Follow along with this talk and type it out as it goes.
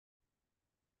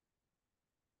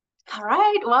All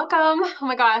right, welcome. Oh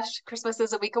my gosh, Christmas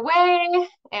is a week away,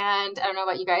 and I don't know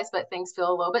about you guys, but things feel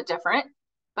a little bit different.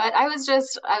 But I was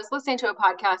listening to a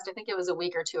podcast, I think it was a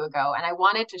week or two ago, and I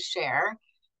wanted to share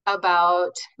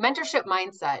about mentorship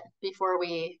mindset before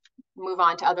we move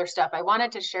on to other stuff. I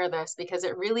wanted to share this because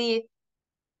it really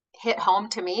hit home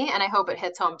to me, and I hope it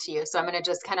hits home to you. So I'm going to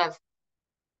just kind of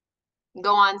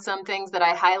go on some things that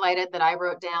I highlighted that I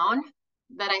wrote down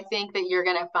that I think that you're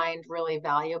going to find really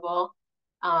valuable,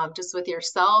 just with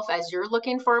yourself as you're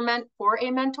looking for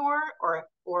a mentor,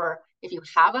 or if you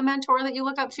have a mentor that you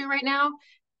look up to right now,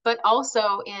 but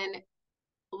also in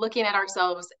looking at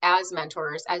ourselves as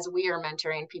mentors as we are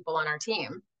mentoring people on our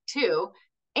team too.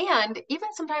 And even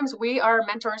sometimes we are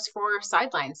mentors for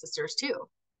sideline sisters too.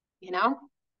 You know,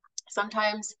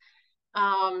 sometimes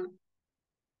um,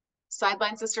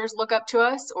 sideline sisters look up to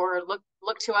us or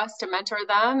look to us to mentor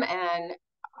them, and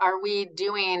are we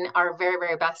doing our very,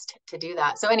 very best to do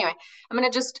that? So anyway, I'm going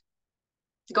to just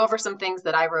go over some things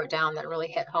that I wrote down that really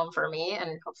hit home for me,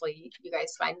 and hopefully you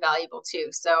guys find valuable too.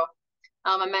 So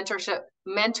a mentorship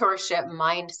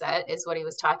mindset is what he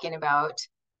was talking about.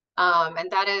 And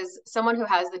that is someone who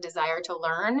has the desire to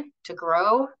learn, to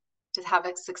grow, to have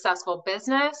a successful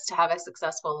business, to have a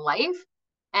successful life.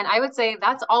 And I would say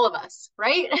that's all of us,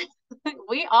 right?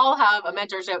 We all have a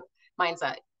mentorship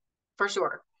mindset for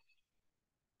sure.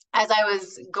 As I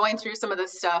was going through some of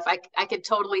this stuff, I could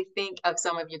totally think of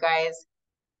some of you guys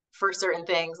for certain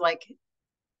things, like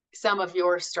some of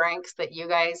your strengths that you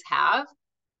guys have.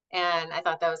 And I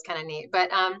thought that was kind of neat.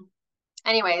 But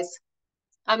anyways,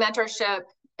 a mentorship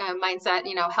mindset,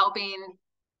 helping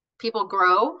people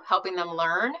grow, helping them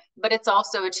learn, but it's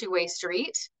also a two-way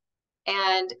street.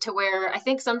 And to where I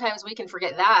think sometimes we can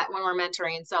forget that when we're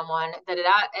mentoring someone, that it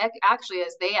actually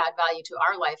is they add value to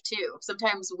our life too.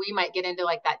 Sometimes we might get into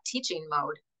like that teaching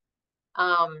mode,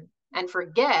 and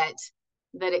forget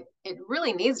that it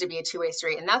really needs to be a two-way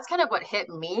street. And that's kind of what hit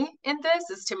me in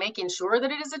this, is to making sure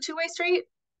that it is a two-way street.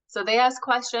 So they ask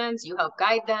questions, you help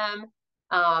guide them.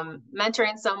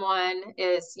 Mentoring someone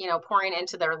is, pouring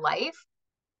into their life.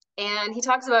 And he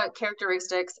talks about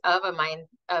characteristics of a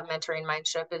mentoring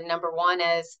mindship. And number one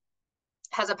is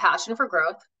has a passion for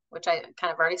growth, which I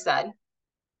kind of already said.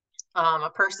 A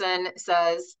person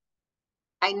says,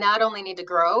 I not only need to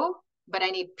grow, but I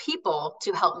need people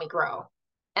to help me grow.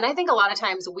 And I think a lot of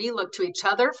times we look to each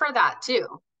other for that too.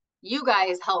 You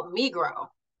guys help me grow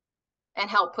and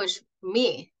help push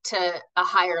me to a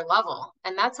higher level.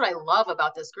 And that's what I love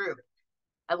about this group.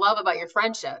 I love about your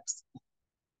friendships.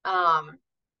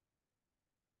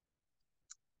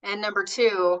 And number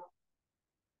two,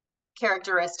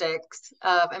 characteristics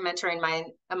of a mentoring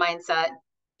a mindset,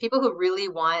 people who really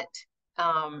want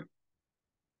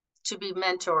to be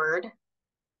mentored,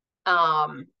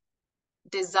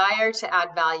 desire to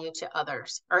add value to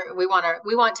others, or we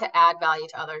want to add value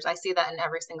to others. I see that in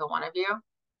every single one of you.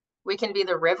 We can be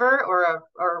the river or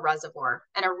a reservoir.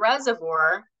 And a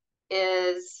reservoir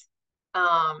is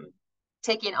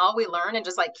taking all we learn and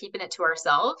just like keeping it to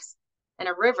ourselves. And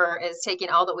a river is taking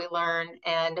all that we learn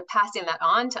and passing that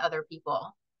on to other people.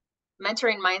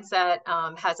 Mentoring mindset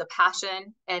has a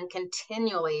passion and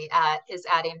continually is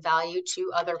adding value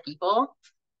to other people.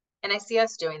 And I see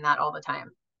us doing that all the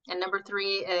time. And number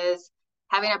three is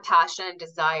having a passion and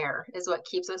desire is what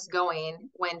keeps us going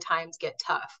when times get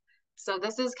tough. So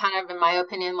this is kind of, in my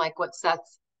opinion, like what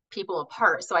sets people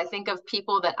apart. So I think of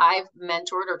people that I've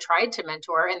mentored or tried to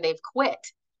mentor and they've quit.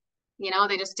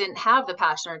 They just didn't have the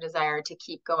passion or desire to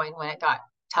keep going when it got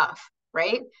tough,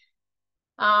 right?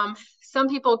 Some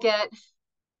people get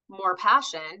more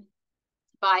passion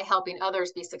by helping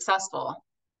others be successful.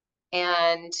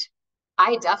 And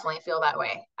I definitely feel that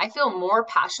way. I feel more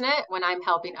passionate when I'm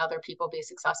helping other people be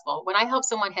successful. When I help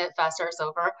someone hit fast start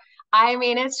silver, I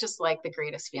mean, it's just like the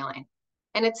greatest feeling.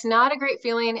 And it's not a great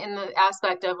feeling in the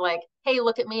aspect of like, hey,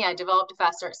 look at me, I developed a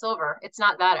fast start silver. It's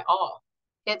not that at all.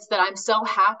 It's that I'm so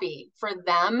happy for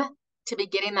them to be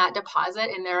getting that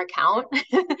deposit in their account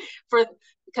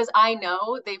because I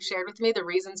know they've shared with me the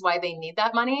reasons why they need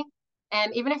that money.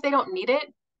 And even if they don't need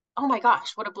it, oh my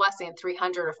gosh, what a blessing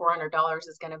 $300 or $400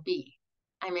 is going to be.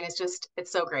 I mean,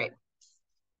 it's so great.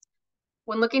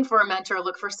 When looking for a mentor,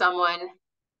 look for someone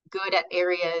good at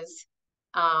areas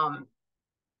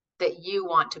that you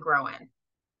want to grow in.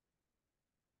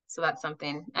 So that's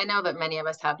something. I know that many of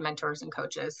us have mentors and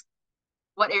coaches.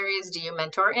 What areas do you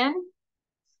mentor in?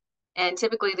 And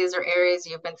typically these are areas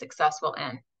you've been successful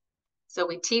in. So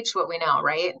we teach what we know,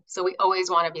 right? So we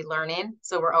always want to be learning.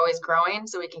 So we're always growing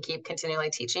so we can keep continually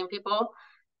teaching people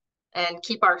and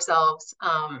keep ourselves,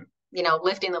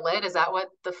 lifting the lid. Is that what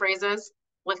the phrase is?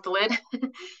 lift the lid,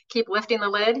 keep lifting the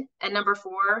lid. And number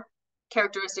 4,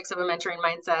 characteristics of a mentoring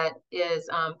mindset is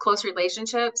close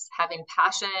relationships, having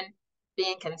passion,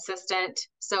 being consistent.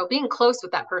 So being close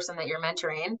with that person that you're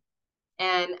mentoring,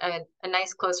 and a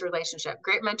nice close relationship.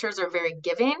 Great mentors are very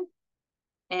giving.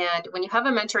 And when you have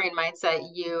a mentoring mindset,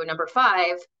 you, number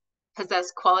 5,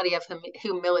 possess quality of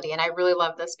humility. And I really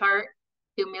love this part.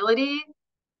 Humility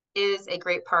is a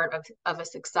great part of a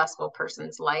successful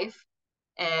person's life.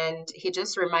 And he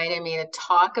just reminded me to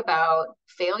talk about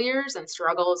failures and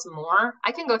struggles more.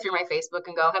 I can go through my Facebook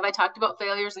and go, have I talked about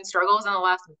failures and struggles in the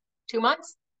last 2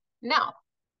 months? No.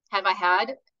 Have I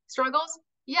had struggles?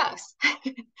 Yes.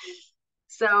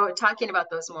 So talking about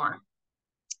those more.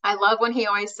 I love when he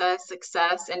always says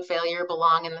success and failure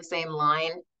belong in the same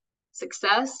line.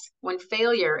 Success, when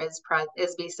failure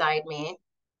is beside me,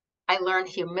 I learn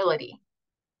humility.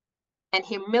 And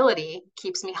humility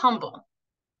keeps me humble.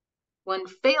 When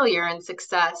failure and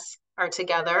success are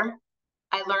together,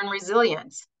 I learn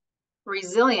resilience.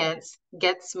 Resilience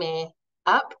gets me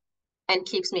up and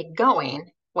keeps me going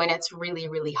when it's really,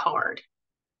 really hard.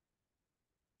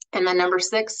 And then number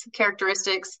 6,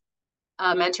 characteristics,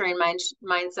 mentoring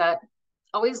mindset,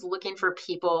 always looking for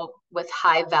people with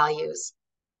high values.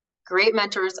 Great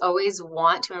mentors always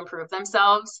want to improve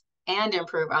themselves and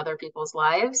improve other people's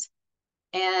lives.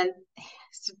 And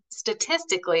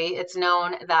statistically, it's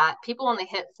known that people only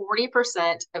hit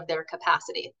 40% of their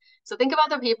capacity. So think about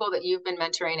the people that you've been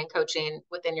mentoring and coaching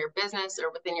within your business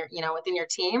or within your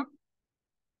team.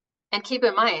 And keep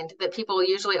in mind that people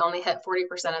usually only hit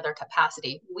 40% of their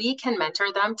capacity. We can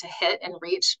mentor them to hit and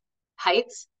reach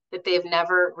heights that they've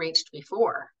never reached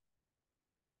before.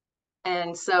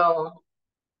 And so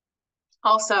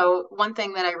also, one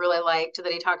thing that I really liked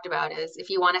that he talked about is if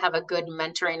you want to have a good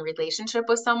mentoring relationship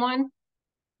with someone,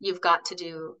 you've got to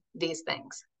do these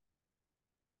things.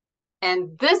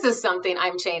 And this is something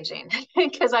I'm changing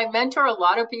because I mentor a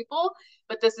lot of people,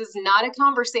 but this is not a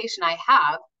conversation I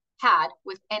have had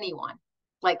with anyone.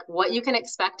 Like what you can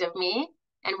expect of me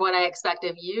and what I expect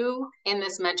of you in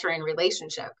this mentoring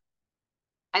relationship.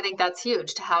 I think that's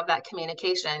huge to have that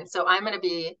communication. So I'm going to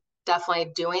be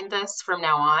definitely doing this from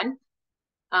now on.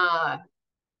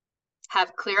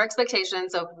 Have clear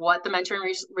expectations of what the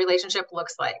mentoring relationship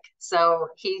looks like. So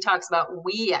he talks about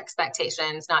we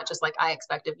expectations, not just like I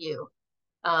expect of you.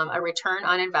 A return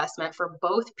on investment for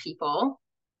both people.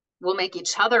 We'll make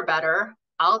each other better.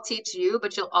 I'll teach you,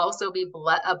 but you'll also be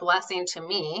a blessing to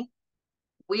me.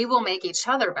 We will make each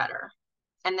other better.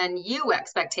 And then you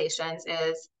expectations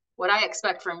is what I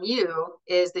expect from you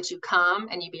is that you come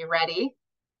and you be ready,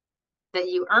 that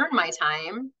you earn my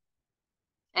time.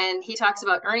 And he talks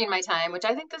about earning my time, which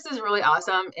I think this is really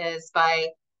awesome, is by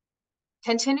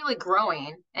continually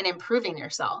growing and improving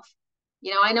yourself.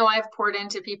 I know I've poured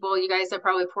into people. You guys have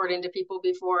probably poured into people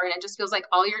before, and it just feels like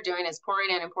all you're doing is pouring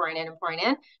in and pouring in and pouring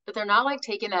in, but they're not like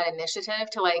taking that initiative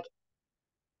to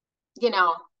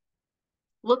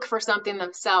look for something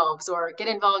themselves or get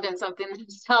involved in something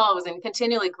themselves and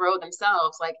continually grow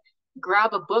themselves. Like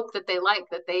grab a book that they like,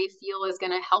 that they feel is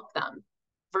going to help them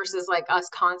versus like us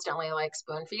constantly like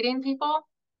spoon feeding people.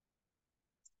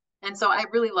 And so I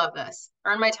really love this.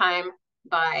 Earn my time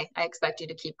by I expect you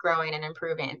to keep growing and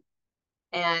improving.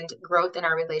 And growth in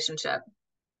our relationship.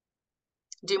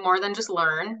 Do more than just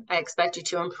learn. I expect you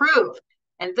to improve.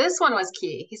 And this one was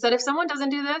key. He said, if someone doesn't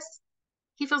do this,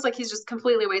 he feels like he's just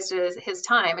completely wasted his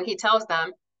time. And he tells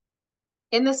them,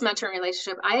 in this mentoring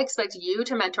relationship, I expect you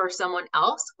to mentor someone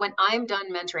else when I'm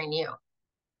done mentoring you.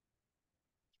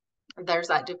 There's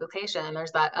that duplication.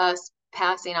 There's that us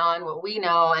passing on what we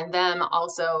know and them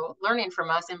also learning from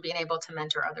us and being able to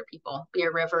mentor other people. Be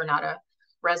a river, not a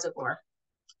reservoir.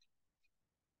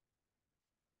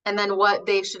 And then what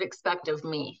they should expect of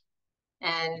me.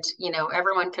 And,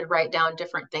 everyone could write down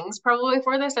different things probably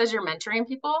for this as you're mentoring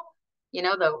people,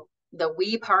 the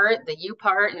we part, the you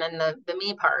part, and then the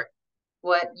me part.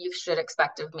 What you should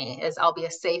expect of me is I'll be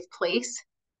a safe place.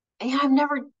 And I've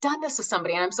never done this with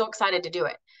somebody and I'm so excited to do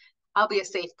it. I'll be a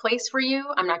safe place for you.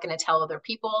 I'm not going to tell other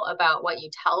people about what you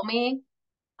tell me.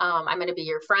 I'm going to be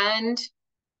your friend.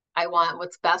 I want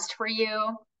what's best for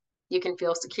you. You can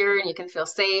feel secure and you can feel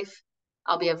safe.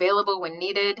 I'll be available when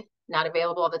needed, not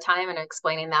available all the time, and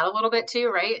explaining that a little bit too,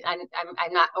 right?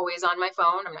 I'm not always on my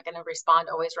phone. I'm not going to respond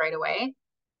always right away.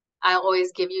 I'll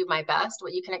always give you my best,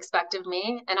 what you can expect of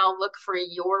me, and I'll look for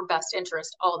your best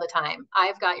interest all the time.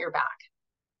 I've got your back.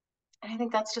 And I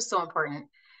think that's just so important.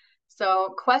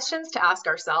 So questions to ask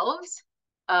ourselves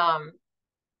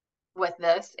with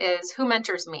this is, who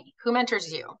mentors me? Who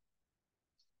mentors you?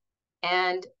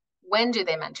 And when do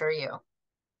they mentor you?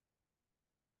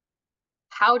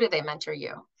 how do they mentor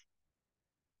you?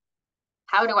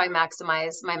 How do I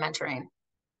maximize my mentoring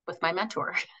with my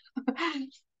mentor?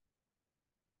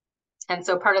 And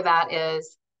so part of that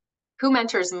is, who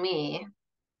mentors me?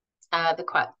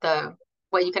 The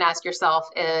what you can ask yourself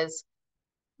is,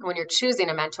 when you're choosing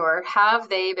a mentor, have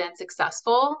they been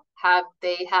successful? Have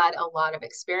they had a lot of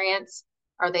experience?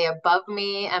 Are they above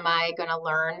me? Am I going to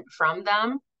learn from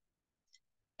them?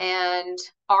 And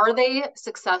are they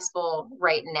successful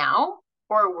right now,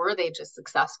 or were they just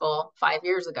successful 5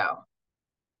 years ago?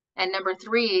 And number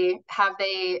three, have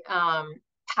they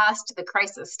passed the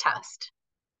crisis test?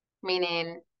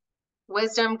 Meaning,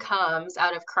 wisdom comes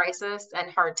out of crisis and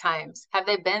hard times. Have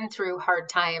they been through hard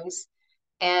times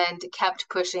and kept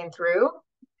pushing through?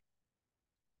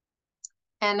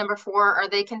 And number four, are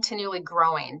they continually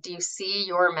growing? Do you see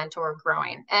your mentor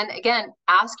growing? And again,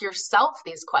 ask yourself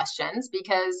these questions,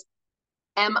 because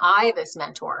am I this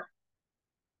mentor?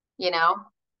 You know,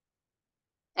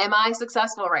 am I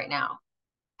successful right now?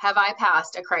 Have I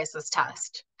passed a crisis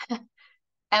test?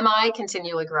 Am I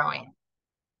continually growing?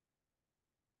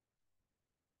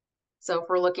 So if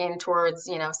we're looking towards,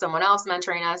 someone else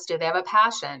mentoring us, do they have a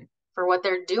passion for what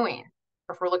they're doing?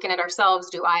 Or if we're looking at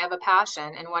ourselves, do I have a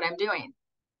passion in what I'm doing?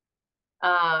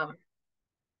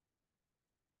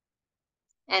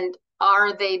 And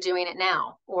are they doing it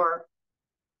now? Or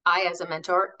I, as a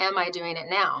mentor, am I doing it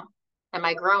now? Am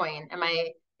I growing?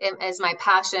 Is my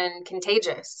passion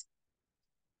contagious?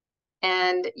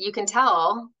 And you can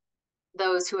tell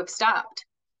those who have stopped.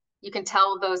 You can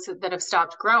tell those that have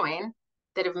stopped growing,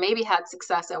 that have maybe had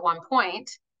success at one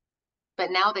point, but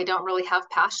now they don't really have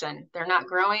passion. They're not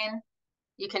growing.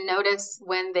 You can notice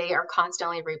when they are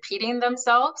constantly repeating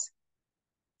themselves,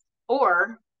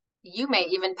 or you may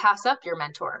even pass up your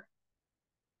mentor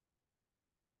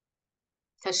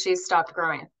because she's stopped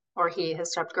growing or he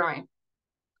has stopped growing.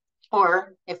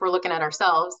 Or if we're looking at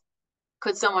ourselves,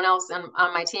 could someone else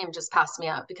on my team just pass me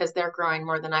up because they're growing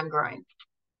more than I'm growing?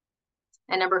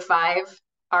 And number five,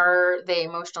 are they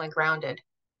emotionally grounded?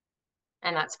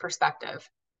 And that's perspective.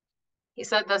 He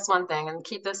said this one thing, and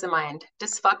keep this in mind: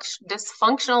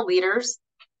 dysfunctional leaders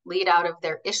lead out of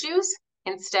their issues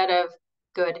instead of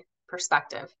good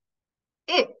perspective.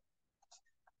 And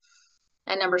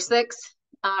number six,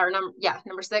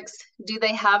 do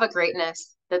they have a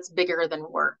greatness that's bigger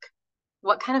than work?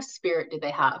 What kind of spirit do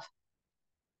they have?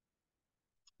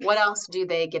 What else do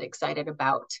they get excited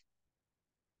about?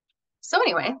 So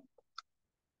anyway,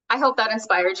 I hope that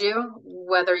inspired you,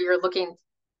 whether you're looking,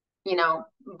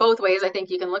 both ways. I think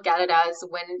you can look at it as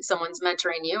when someone's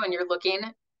mentoring you and you're looking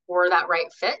for that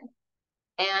right fit,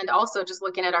 and also just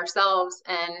looking at ourselves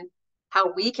and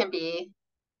how we can be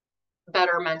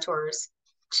better mentors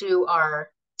to our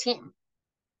team.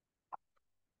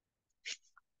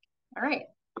 All right.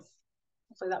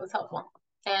 Hopefully that was helpful.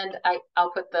 And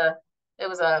I'll put it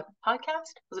was a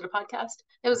podcast. Was it a podcast?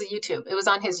 It was a YouTube. It was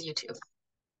on his YouTube.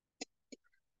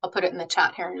 I'll put it in the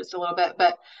chat here in just a little bit.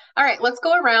 But all right, let's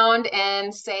go around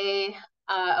and say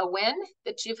a win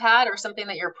that you've had or something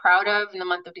that you're proud of in the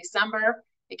month of December.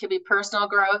 It could be personal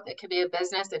growth. It could be a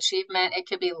business achievement. It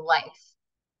could be life.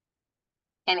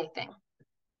 Anything.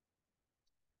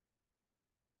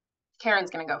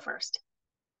 Karen's going to go first.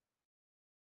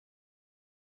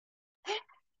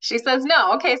 She says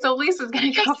no. Okay, so Lisa's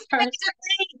going to go first.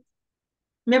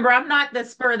 Remember, I'm not the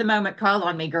spur of the moment call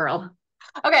on me, girl.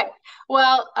 Okay,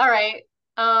 well, all right.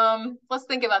 Let's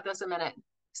think about this a minute.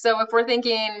 So if we're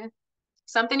thinking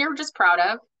something you're just proud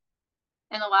of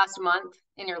in the last month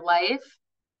in your life,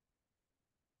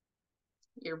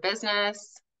 your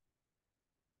business,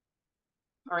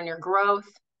 or in your growth.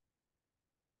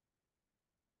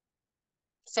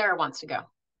 Sarah wants to go.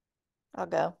 I'll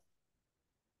go.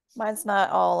 Mine's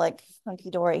not all like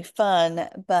hunky-dory fun,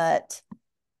 but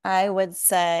I would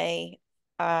say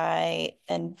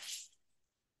and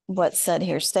what's said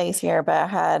here stays here, but I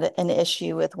had an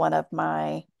issue with one of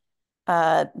my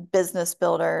business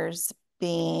builders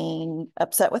being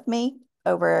upset with me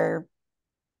over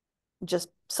just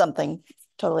something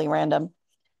totally random.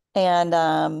 And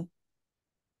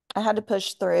I had to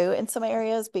push through in some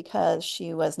areas because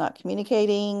she was not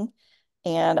communicating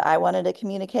and I wanted to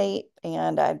communicate.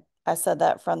 And I said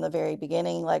that from the very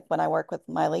beginning, like when I work with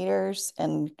my leaders,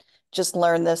 and just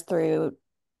learned this through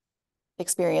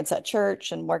experience at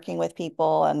church and working with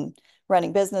people and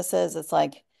running businesses. It's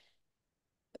like,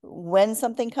 when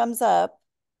something comes up,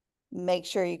 make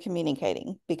sure you're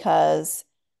communicating, because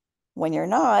when you're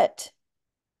not,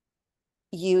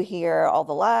 you hear all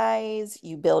the lies,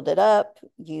 you build it up,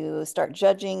 you start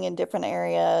judging in different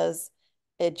areas.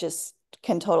 It just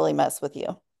can totally mess with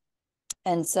you.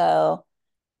 And so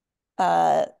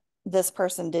this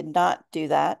person did not do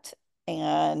that,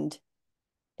 and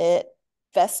it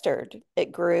festered,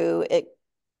 it grew, it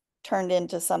turned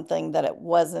into something that it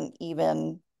wasn't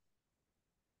even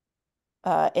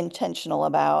intentional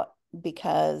about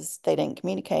because they didn't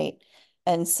communicate.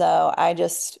 And so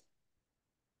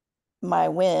my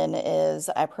win is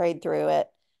I prayed through it.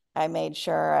 I made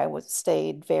sure I was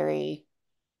stayed very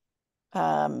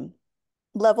um,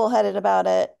 level-headed about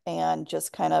it, and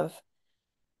just kind of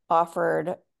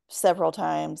offered several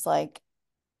times, like,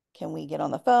 can we get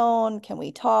on the phone? Can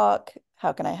we talk?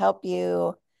 How can I help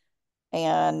you?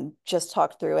 And just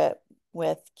talk through it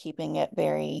with keeping it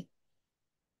very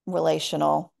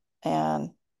relational.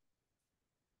 And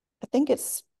I think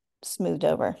it's smoothed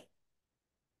over.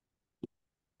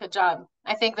 Good job.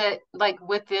 I think that like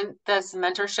with this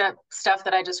mentorship stuff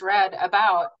that I just read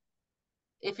about,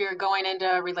 if you're going into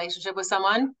a relationship with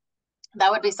someone, that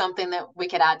would be something that we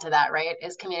could add to that, right?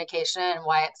 Is communication and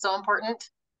why it's so important.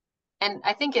 And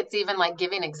I think it's even like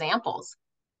giving examples,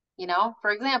 for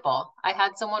example, I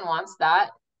had someone once that,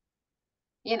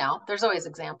 there's always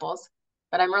examples,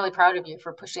 but I'm really proud of you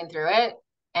for pushing through it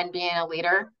and being a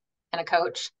leader and a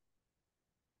coach,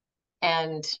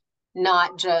 and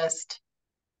not just,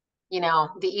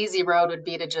 the easy road would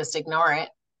be to just ignore it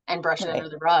and brush it Right. under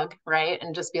the rug, right?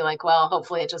 And just be like, well,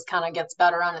 hopefully it just kind of gets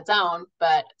better on its own.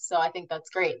 But so I think that's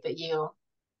great that you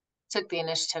took the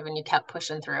initiative and you kept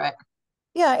pushing through it.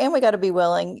 Yeah, and we got to be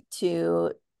willing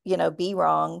to, be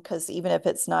wrong, because even if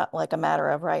it's not like a matter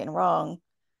of right and wrong,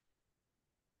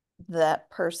 that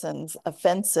person's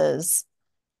offenses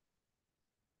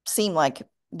seem like,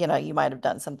 you might have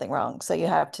done something wrong. So you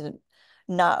have to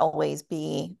not always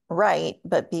be right,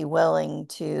 but be willing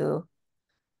to,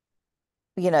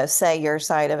 say your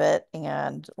side of it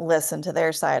and listen to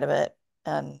their side of it.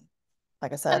 And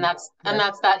like I And said,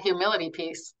 that's that humility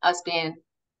piece, us being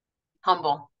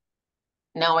humble,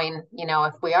 knowing,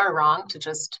 if we are wrong, to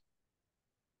just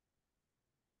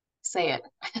say it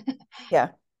yeah,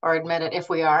 or admit it if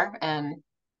we are and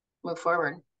move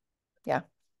forward. yeah, I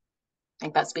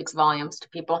think that speaks volumes to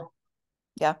people.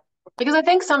 yeah. Because I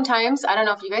think sometimes, I don't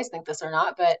know if you guys think this or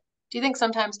not, but do you think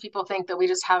sometimes people think that we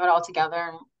just have it all together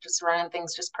and just running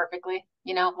things just perfectly,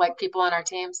 like people on our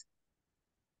teams?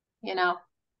 You know,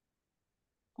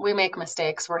 we make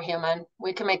mistakes. We're human.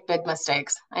 We can make big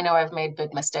mistakes. I know I've made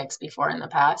big mistakes before in the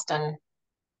past, and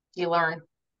you learn.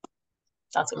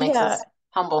 That's what makes Yeah. us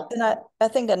humble. And I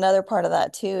think another part of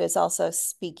that too is also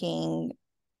speaking,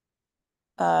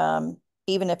 um,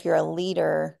 even if you're a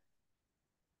leader,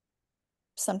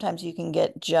 sometimes you can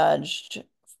get judged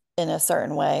in a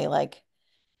certain way. Like,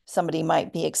 somebody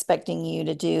might be expecting you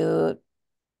to do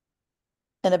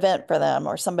an event for them,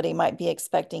 or somebody might be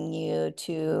expecting you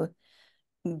to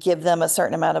give them a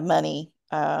certain amount of money,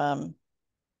 or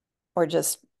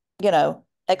just,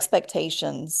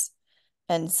 expectations.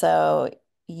 And so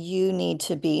you need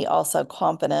to be also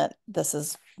confident. This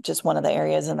is just one of the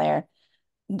areas in there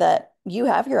that you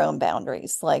have your own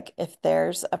boundaries. Like, if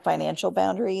there's a financial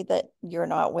boundary that you're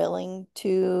not willing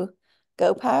to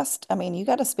go past, I mean, you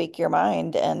got to speak your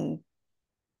mind and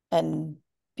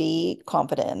be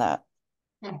confident in that,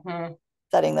 Hmm.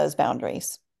 setting those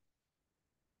boundaries.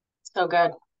 So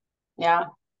good. Yeah.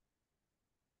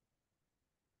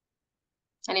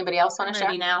 Anybody else want I'm to share?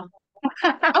 ready now.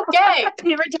 Okay.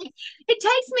 It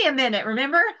takes me a minute,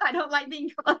 remember? I don't like being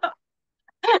close.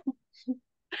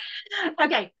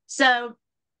 Okay, so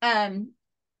um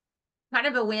kind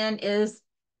of a win is,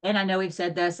 and I know we've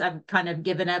said this, I've kind of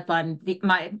given up on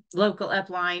my local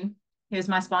upline, who's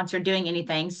my sponsor, doing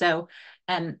anything. So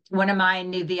one of my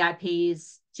new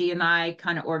VIPs, she and I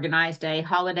kind of organized a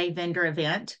holiday vendor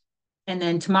event. And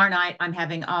then tomorrow night, I'm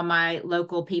having all my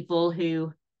local people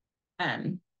who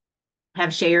um,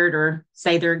 have shared or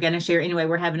say they're going to share. Anyway,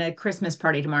 we're having a Christmas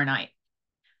party tomorrow night.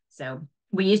 So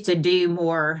we used to do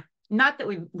more, not that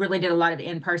we really did a lot of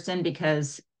in person,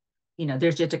 because,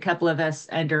 there's just a couple of us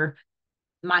under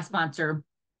my sponsor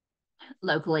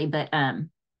locally, but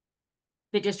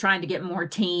just trying to get more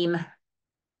team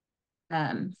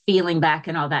feeling back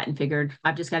and all that, and figured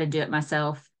I've just got to do it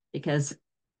myself because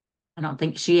I don't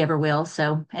think she ever will.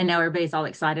 So, and now everybody's all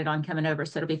excited on coming over,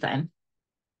 so it'll be fun.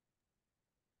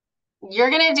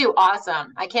 You're going to do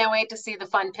awesome. I can't wait to see the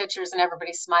fun pictures and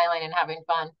everybody smiling and having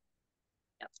fun.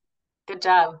 Good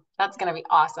job. That's going to be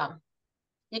awesome.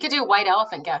 You could do a white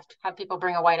elephant gift. Have people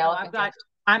bring a white No, elephant gift.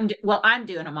 I'm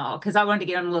doing them all because I wanted to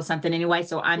get them a little something anyway.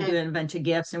 So I'm Mm, doing a bunch of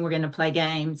gifts, and we're going to play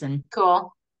games and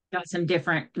cool. got some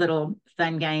different little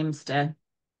fun games to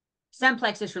some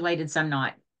Plexus related, some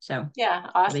not. So Yeah,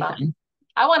 it'll be awesome. fun.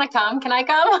 I want to come. Can I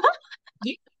come?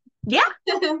 Yeah.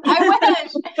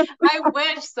 I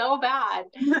wish so bad.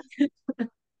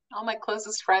 All my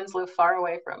closest friends live far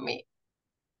away from me.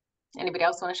 Anybody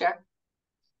else want to share?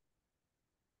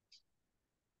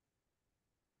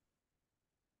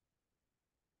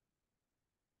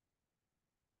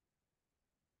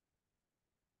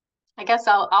 I guess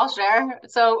I'll share.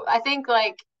 So I think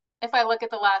like if I look at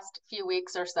the last few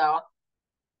weeks or so,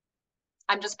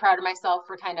 I'm just proud of myself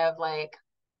for kind of like,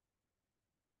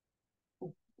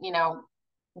 you know,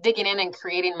 digging in and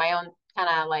creating my own kind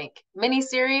of like mini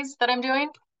series that I'm doing.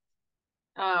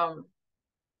 Um,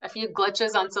 a few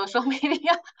glitches on social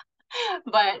media,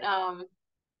 but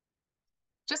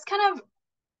just kind of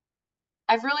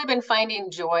I've really been finding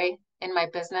joy in my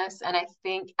business, and I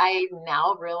think I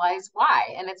now realize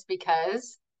why. And it's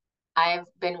because I've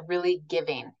been really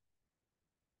giving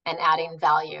and adding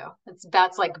value.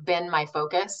 That's like been my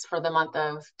focus for the month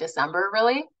of December,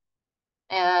 really,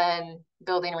 and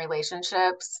building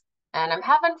relationships. And I'm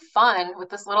having fun with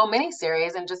this little mini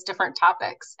series and just different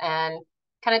topics and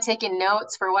kind of taking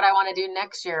notes for what I want to do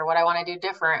next year, what I want to do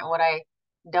different, and what I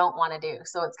don't want to do.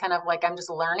 So it's kind of like I'm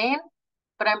just learning,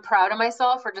 but I'm proud of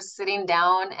myself for just sitting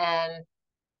down and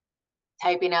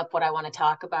typing up what I want to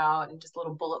talk about and just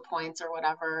little bullet points or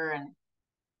whatever and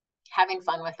having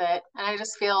fun with it. And I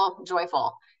just feel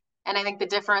joyful. And I think the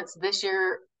difference this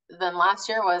year than last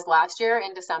year was last year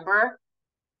in December,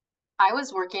 I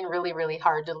was working really, really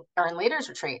hard to earn leaders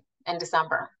retreat in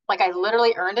December. Like I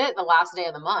literally earned it the last day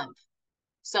of the month.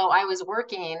 So I was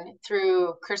working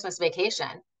through Christmas vacation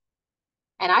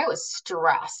and I was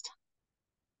stressed.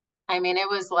 I mean, it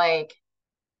was like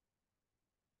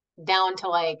down to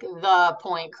like the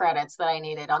point credits that I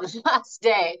needed on the last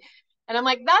day. And I'm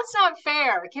like, that's not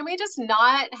fair. Can we just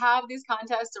not have these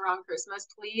contests around Christmas,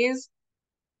 please?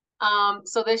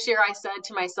 So this year I said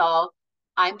to myself,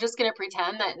 I'm just going to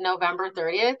pretend that November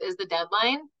 30th is the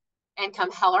deadline. And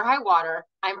come hell or high water,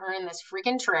 I'm earning this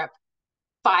freaking trip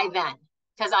by then.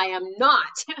 Because I am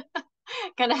not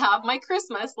going to have my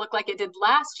Christmas look like it did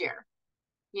last year.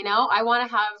 You know, I want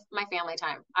to have my family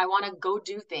time. I want to go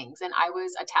do things. And I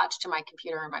was attached to my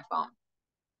computer and my phone.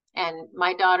 And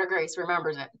my daughter Grace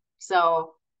remembers it.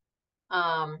 So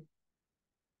um,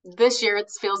 this year it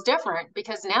feels different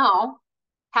because now,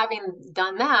 having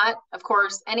done that, of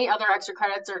course, any other extra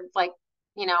credits are like,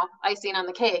 you know, icing on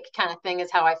the cake kind of thing is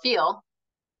how I feel.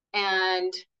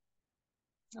 And,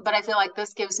 but I feel like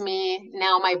this gives me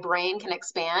now my brain can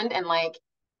expand and like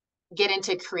get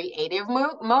into creative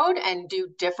mode and do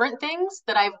different things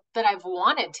that I've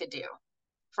wanted to do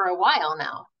for a while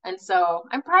now. And so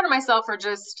I'm proud of myself for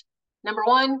just number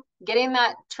one, getting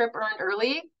that trip earned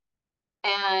early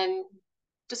and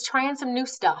just trying some new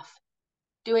stuff,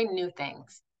 doing new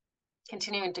things,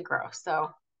 continuing to grow. So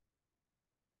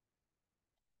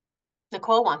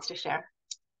Nicole wants to share.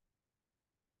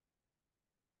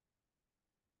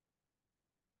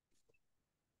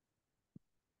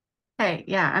 Hey,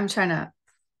 yeah, I'm kind of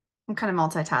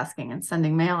multitasking and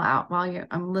sending mail out while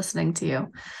I'm listening to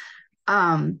you.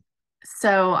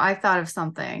 So I thought of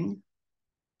something.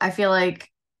 I feel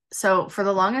like, so for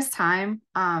the longest time,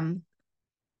 I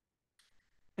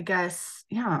guess,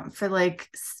 yeah, for like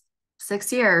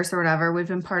 6 years or whatever, we've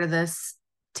been part of this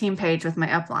team page with my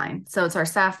upline. So it's our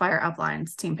Sapphire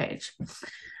uplines team page.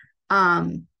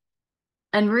 And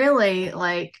really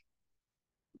like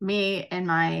me and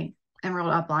my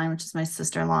Emerald upline, which is my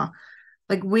sister-in-law,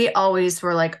 like we always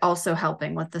were like also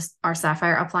helping with this, our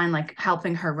Sapphire upline, like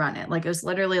helping her run it. Like it was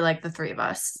literally like the three of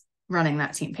us running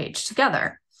that team page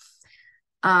together.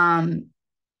 And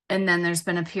then there's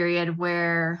been a period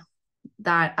where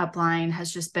that upline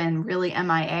has just been really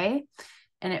MIA,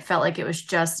 and it felt like it was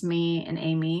just me and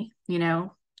Amy, you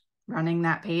know, running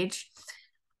that page.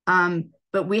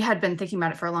 But we had been thinking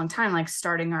about it for a long time, like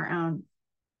starting our own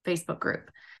Facebook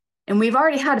group. And we've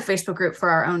already had a Facebook group for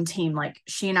our own team. Like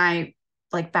she and I,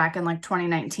 like back in like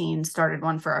 2019, started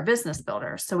one for our business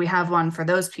builders. So we have one for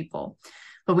those people,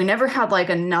 but we never had like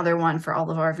another one for all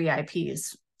of our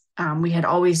VIPs. We had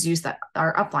always used that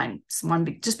our upline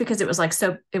one just because it was like,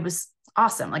 so it was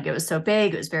awesome. Like it was so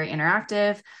big, it was very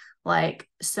interactive, like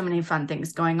so many fun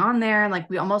things going on there. Like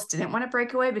we almost didn't want to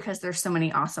break away because there's so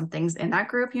many awesome things in that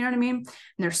group. You know what I mean? And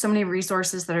there's so many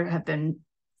resources that have been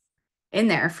in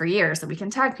there for years that we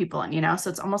can tag people in, you know? So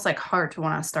it's almost like hard to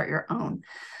want to start your own,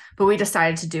 but we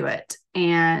decided to do it.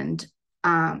 And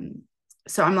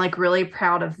so I'm like really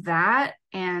proud of that.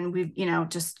 And we've, you know,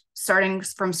 just starting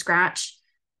from scratch,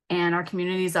 and our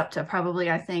community is up to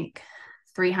probably, I think,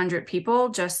 300 people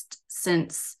just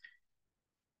since,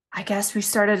 I guess we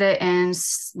started it in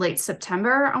late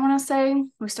September. I want to say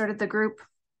we started the group.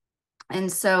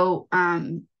 And so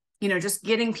just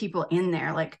getting people in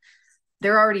there. Like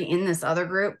they're already in this other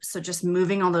group. So just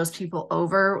moving all those people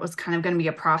over was kind of going to be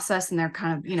a process. And they're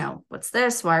kind of, what's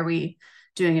this? Why are we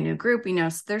doing a new group?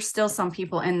 So there's still some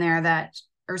people in there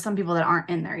or some people that aren't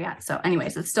in there yet. So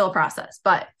anyways, it's still a process,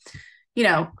 but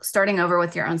starting over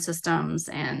with your own systems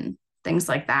and things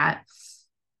like that.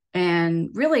 And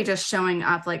really just showing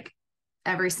up like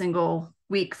every single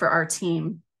week for our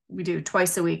team. We do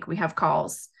twice a week. We have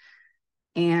calls.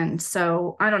 And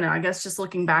so I don't know, I guess just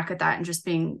looking back at that and just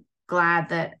being glad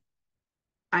that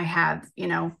I have,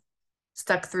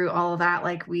 stuck through all of that.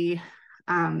 Like we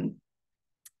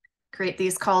create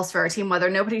these calls for our team, whether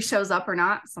nobody shows up or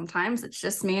not. Sometimes it's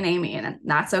just me and Amy, and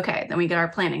that's okay. Then we get our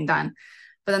planning done.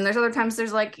 But then there's other times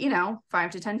there's like,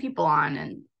 5 to 10 people on,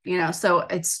 and, so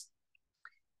it's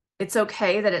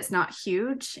okay that it's not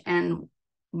huge. And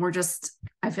we're just,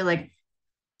 I feel like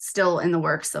still in the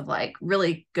works of like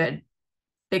really good,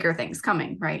 bigger things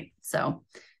coming. Right. So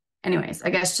anyways, I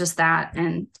guess just that.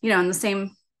 And, in the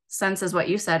same sense as what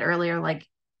you said earlier, like,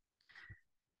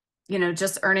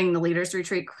 just earning the Leaders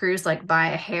Retreat cruise, like by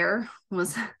a hair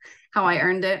was how I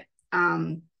earned it.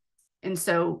 And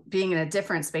so being in a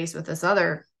different space with this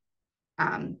other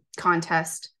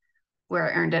contest where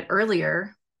I earned it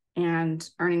earlier and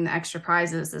earning the extra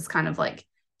prizes is kind of like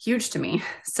huge to me.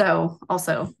 So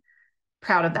also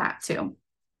proud of that too.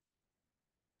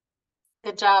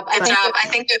 Good job. I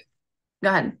think that, go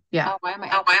ahead. Yeah. Oh, why am I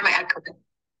at corporate?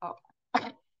 Oh.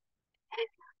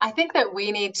 I think that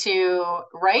we need to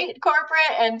write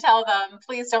corporate and tell them,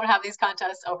 please don't have these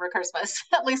contests over Christmas,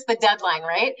 at least the deadline,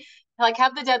 right? Like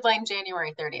have the deadline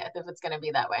January 30th, if it's going to be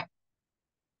that way.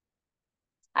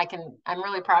 I'm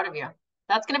really proud of you.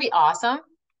 That's going to be awesome.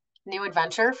 New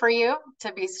adventure for you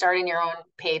to be starting your own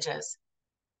pages.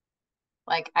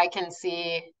 Like I can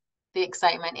see the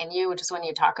excitement in you just when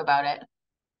you talk about it.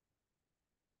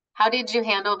 How did you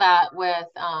handle that with,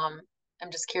 I'm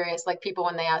just curious, like people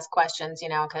when they ask questions,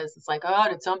 because it's like, oh,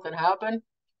 did something happen?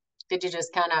 Did you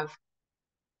just kind of?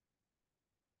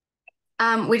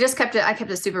 I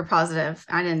kept it super positive.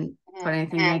 I didn't put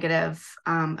anything negative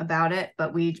about it,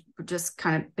 but we just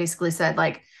kind of basically said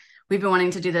like, we've been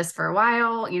wanting to do this for a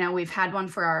while. We've had one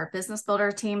for our business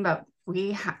builder team, but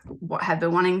we have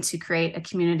been wanting to create a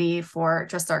community for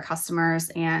just our customers.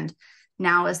 And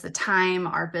now is the time.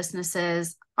 Our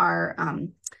businesses are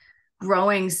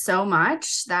growing so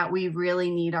much that we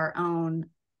really need our own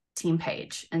team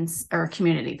page or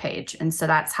community page. And so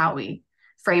that's how we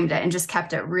framed it and just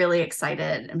kept it really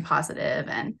excited and positive,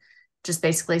 and just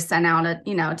basically sent out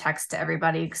a text to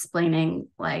everybody explaining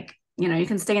like, you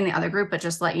can stay in the other group, but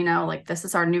just let like, this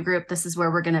is our new group. This is where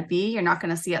we're going to be. You're not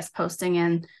going to see us posting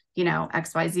in,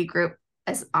 XYZ group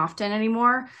as often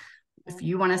anymore. If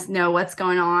you want to know what's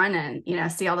going on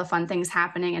and, see all the fun things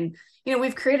happening, and,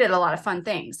 we've created a lot of fun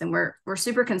things, and we're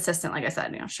super consistent. Like I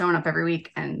said, showing up every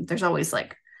week, and there's always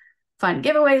like fun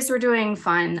giveaways we're doing,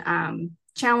 fun,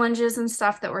 challenges and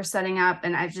stuff that we're setting up.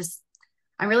 And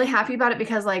I'm really happy about it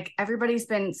because like everybody's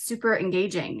been super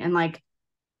engaging, and like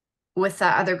with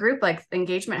that other group, like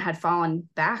engagement had fallen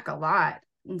back a lot.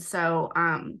 And so,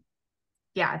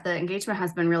 yeah, the engagement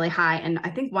has been really high. And I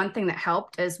think one thing that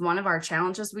helped is one of our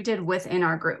challenges we did within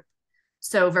our group.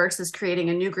 So versus creating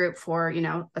a new group for, a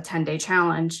 10-day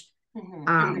challenge,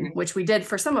 which we did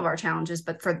for some of our challenges,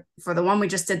 but for the one we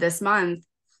just did this month,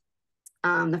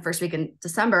 the first week in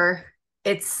December,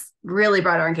 it's really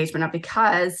brought our engagement up,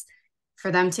 because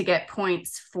for them to get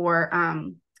points for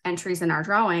entries in our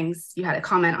drawings, you had to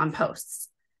comment on posts,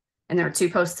 and there were 2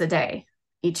 posts a day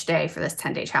each day for this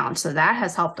 10-day challenge. So that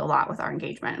has helped a lot with our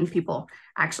engagement and people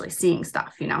actually seeing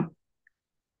stuff,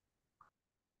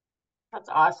 That's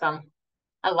awesome.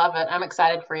 I love it. I'm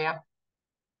excited for you.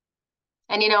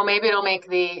 And maybe it'll make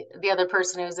the other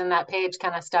person who's in that page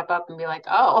kind of step up and be like,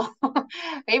 oh,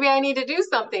 maybe I need to do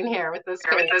something here with this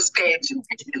page.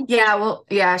 Yeah, well,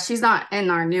 yeah, she's not in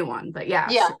our new one, but yeah,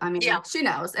 yeah. she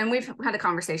knows. And we've had a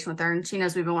conversation with her, and she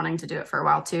knows we've been wanting to do it for a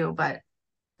while too. But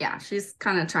yeah, she's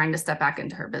kind of trying to step back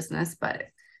into her business, but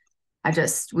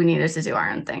we needed to do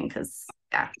our own thing because,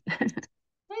 yeah.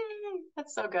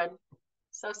 That's so good.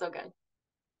 So good.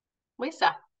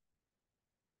 Lisa.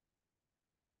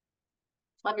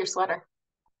 Love your sweater.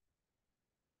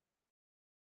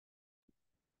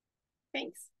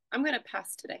 Thanks. I'm going to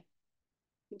pass today.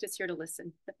 I'm just here to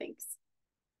listen, but thanks.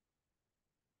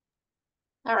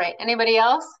 All right. Anybody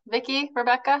else? Vicki,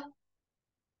 Rebecca?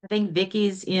 I think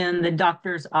Vicky's in the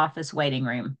doctor's office waiting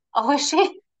room. Oh, is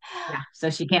she? Yeah.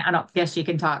 So she can't, I don't guess she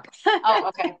can talk. Oh,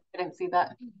 okay. I didn't see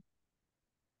that.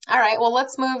 All right. Well,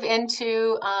 let's move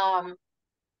into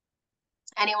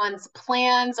anyone's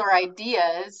plans or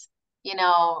ideas you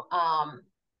know,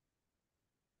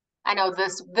 I know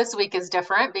this week is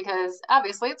different because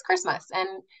obviously it's Christmas and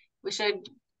we should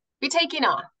be taking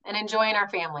off and enjoying our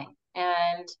family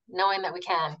and knowing that we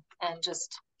can and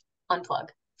just unplug.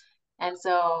 And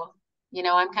so,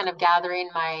 I'm kind of gathering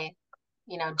my,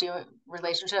 doing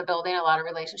relationship building, a lot of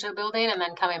relationship building, and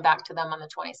then coming back to them on the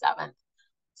 27th.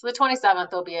 So the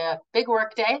 27th will be a big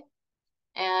work day,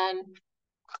 and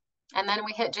then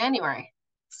we hit January.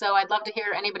 So I'd love to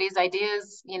hear anybody's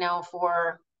ideas,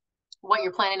 for what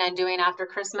you're planning on doing after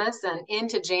Christmas and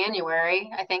into January.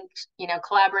 I think,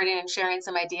 collaborating and sharing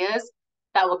some ideas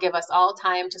that will give us all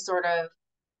time to sort of,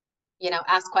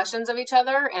 ask questions of each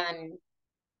other and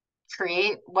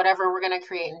create whatever we're going to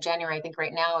create in January. I think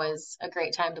right now is a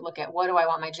great time to look at what do I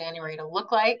want my January to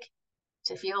look like,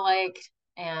 to feel like,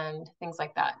 and things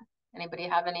like that. Anybody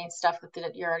have any stuff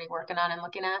that you're already working on and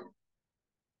looking at?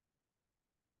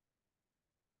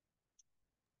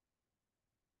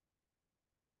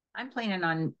 I'm planning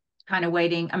on kind of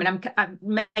waiting. I mean, I'm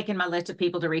making my list of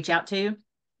people to reach out to,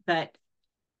 but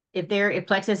if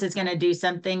Plexus is going to do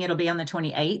something, it'll be on the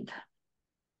 28th.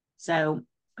 So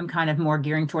I'm kind of more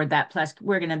gearing toward that. Plus,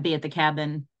 we're going to be at the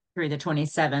cabin through the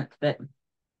 27th, but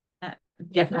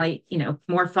definitely,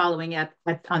 more following up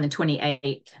on the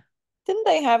 28th. Didn't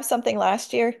they have something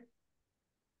last year?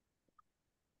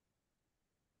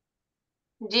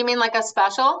 Do you mean like a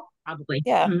special? Probably.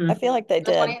 Yeah, Mm-hmm. I feel like they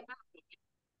The did. 20th?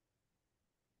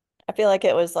 I feel like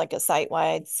it was like a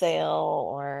site-wide sale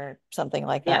or something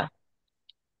like Yeah. that.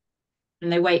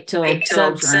 And they wait till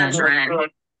subs run.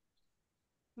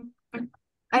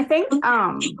 I think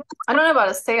I don't know about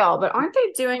a sale, but aren't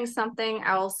they doing something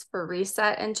else for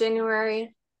reset in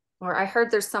January? Or I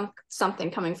heard there's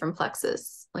something coming from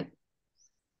Plexus. Like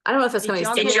I don't know if it's going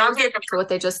to be similar to what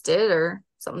they just did or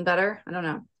something better. I don't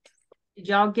know. Did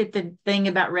y'all get the thing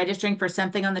about registering for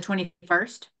something on the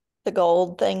 21st? The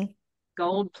gold thing.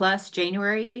 Gold plus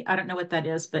January. I don't know what that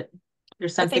is, but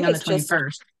there's I something think on the it's just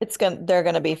 21st. they're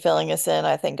gonna be filling us in,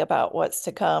 I think, about what's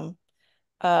to come.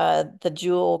 The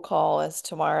Jewel call is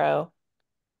tomorrow.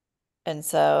 And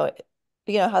so,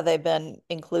 you know how they've been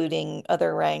including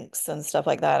other ranks and stuff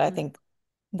like that. I think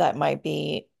that might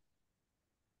be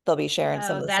they'll be sharing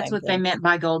some Oh, of the that's same what they things. meant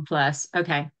by gold plus.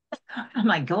 Okay. I'm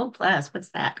like, gold plus. What's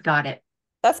that? Got it.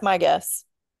 That's my guess.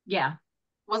 Yeah.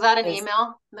 Was that an Is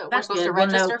email that we're That's supposed to good. Well,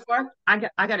 no, register for?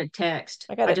 I got a text.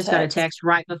 I got I a just got a text text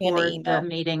right and an before the email.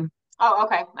 meeting. Oh,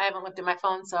 okay. I haven't looked at my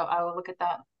phone, so I will look at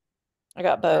that. I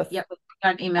got both. Yep.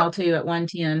 Got an email too at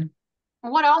 1:10.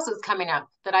 What else is coming up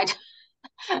that I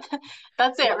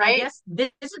that's it, Well, I right? guess this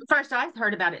is the first I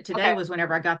heard about it today Okay. was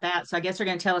whenever I got that. So I guess they're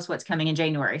going to tell us what's coming in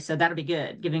January. So that'll be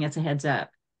good, giving us a heads up.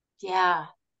 Yeah.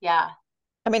 Yeah.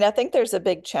 I mean, I think there's a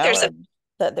big challenge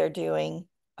that they're doing.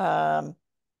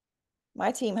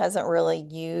 My team hasn't really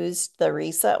used the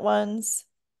reset ones.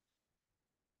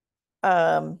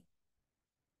 We've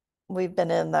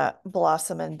been in that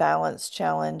Blossom and Balance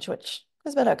challenge, which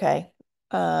has been okay.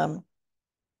 I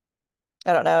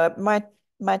don't know.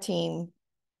 My team,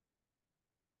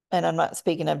 and I'm not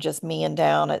speaking of just me and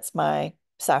Down, it's my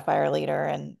Sapphire leader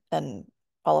and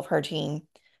all of her team.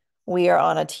 We are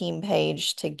on a team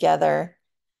page together,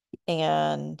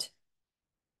 and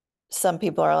some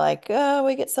people are like, oh,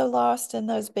 we get so lost in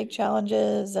those big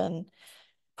challenges and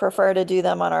prefer to do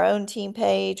them on our own team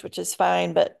page, which is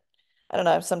fine, but I don't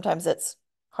know, sometimes it's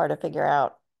hard to figure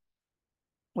out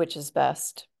which is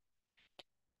best.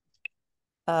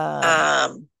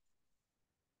 Sometimes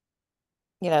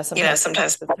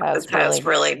it has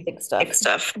really big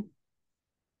stuff.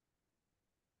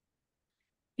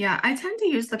 Yeah, I tend to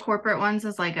use the corporate ones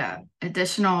as like a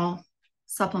additional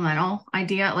supplemental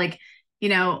idea. Like,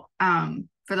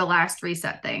 for the last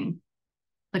reset thing,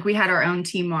 like we had our own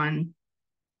team one,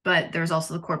 but there's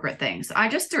also the corporate thing. So I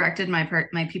just directed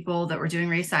my people that were doing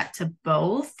reset to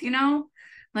both,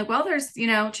 like, well, there's,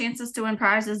 chances to win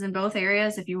prizes in both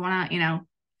areas if you want to,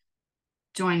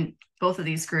 join both of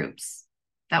these groups.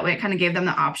 That way it kind of gave them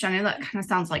the option. I know that kind of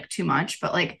sounds like too much,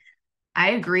 but like,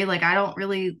 I agree. Like, I don't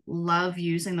really love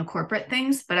using the corporate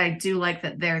things, but I do like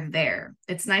that they're there.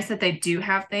 It's nice that they do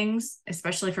have things,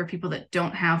 especially for people that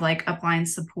don't have like upline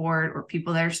support or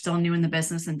people that are still new in the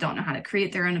business and don't know how to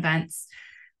create their own events.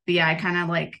 But yeah, I kind of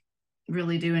like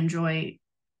really do enjoy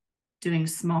doing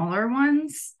smaller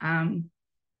ones.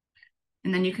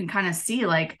 And then you can kind of see,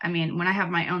 like, I mean, when I have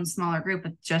my own smaller group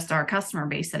with just our customer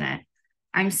base in it,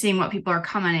 I'm seeing what people are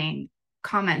commenting,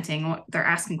 what they're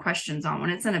asking questions on.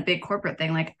 When it's in a big corporate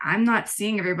thing, like I'm not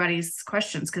seeing everybody's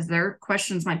questions because their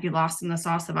questions might be lost in the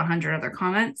sauce of 100 other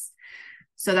comments.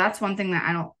 So that's one thing that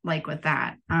I don't like with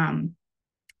that.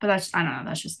 but I don't know,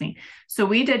 that's just me. So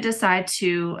we did decide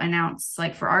to announce,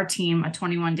 like, for our team, a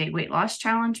 21-day weight loss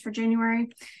challenge for January.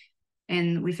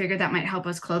 And we figured that might help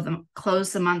us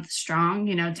close the month strong,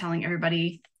 you know, telling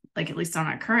everybody, like, at least on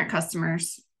our current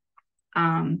customers,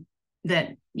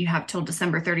 that you have till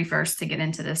December 31st to get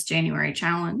into this January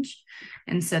challenge.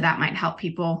 And so that might help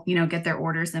people, you know, get their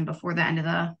orders in before the end of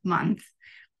the month.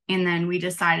 And then we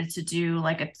decided to do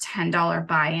like a $10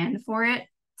 buy-in for it.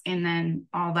 And then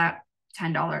all that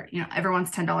 $10, you know,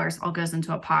 everyone's $10 all goes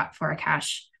into a pot for a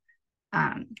cash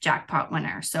jackpot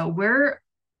winner. So we're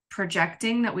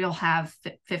projecting that we'll have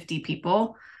 50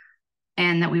 people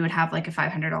and that we would have like a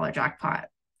 $500 jackpot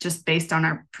just based on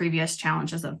our previous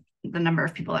challenges of the number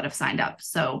of people that have signed up.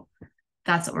 So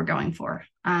that's what we're going for.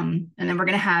 And then we're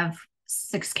going to have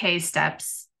 6K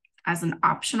steps as an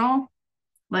optional.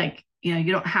 Like, you know,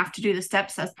 you don't have to do the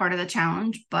steps as part of the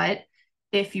challenge, but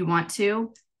if you want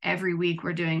to, every week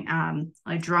we're doing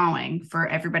a drawing for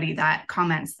everybody that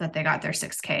comments that they got their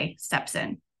 6K steps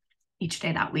in each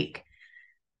day that week.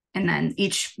 And then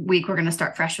each week we're going to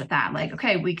start fresh with that. Like,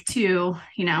 okay, week 2,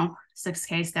 you know,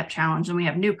 6K step challenge, and we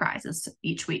have new prizes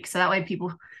each week. So that way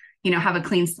people, you know, have a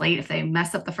clean slate. If they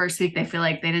mess up the first week, they feel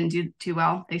like they didn't do too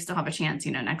well, they still have a chance,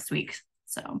 you know, next week.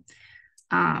 So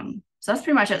that's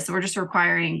pretty much it. So we're just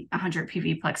requiring 100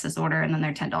 PV Plexus order and then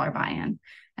their $10 buy-in,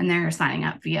 and they're signing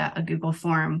up via a Google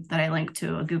form that I link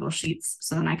to a Google Sheets.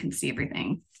 So then I can see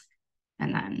everything,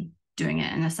 and then doing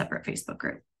it in a separate Facebook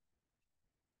group.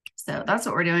 So that's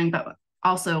what we're doing, but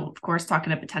also, of course, talking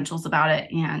to potentials about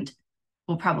it. And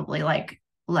we'll probably like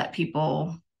let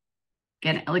people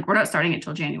get it. Like, we're not starting it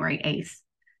till January 8th.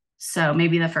 So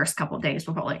maybe the first couple of days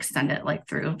we'll probably extend it like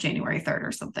through January 3rd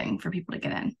or something for people to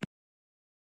get in.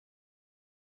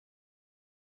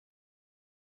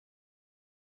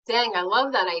 Dang, I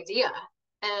love that idea.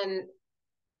 And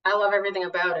I love everything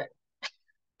about it.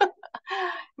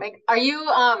 Are you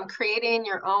creating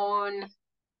your own,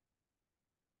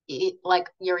 like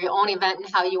your own event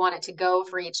and how you want it to go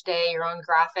for each day, your own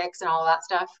graphics and all that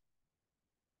stuff?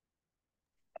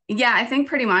 Yeah, I think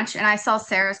pretty much. And I saw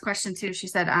Sarah's question too. She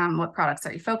said, what products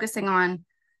are you focusing on?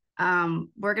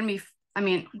 We're going to be, we're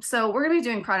going to be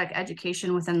doing product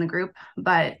education within the group,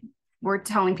 but we're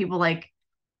telling people like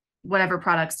whatever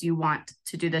products you want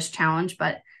to do this challenge,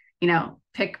 but, you know,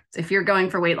 if you're going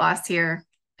for weight loss here,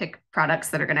 pick products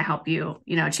that are going to help you,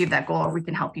 you know, achieve that goal, or we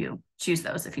can help you choose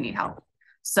those if you need help.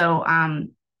 So,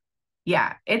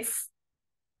 yeah, this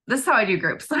is how I do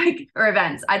groups, like, or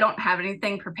events. I don't have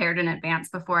anything prepared in advance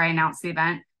before I announce the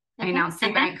event. I announce the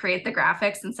event, create the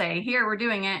graphics and say, here, we're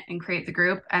doing it, and create the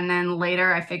group. And then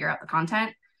later I figure out the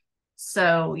content.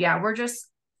 So yeah, we're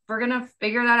going to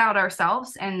figure that out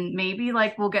ourselves. And maybe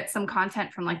like we'll get some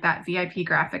content from like that VIP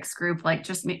graphics group, like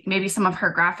just maybe some of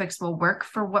her graphics will work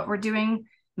for what we're doing.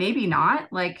 Maybe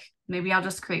not. Like, maybe I'll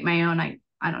just create my own. I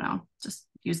don't know, just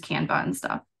use Canva and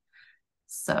stuff.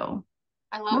 So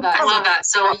I love that.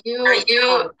 So are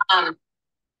you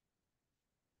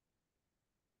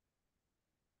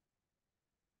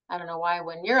I don't know why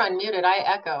when you're unmuted, I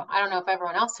echo. I don't know if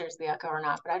everyone else hears the echo or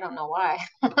not, but I don't know why.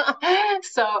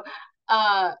 So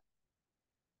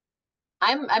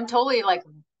I'm totally like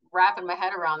wrapping my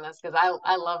head around this because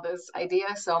I love this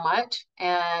idea so much.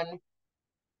 And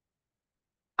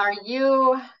are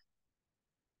you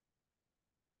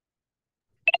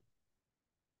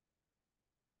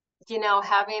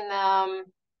having them,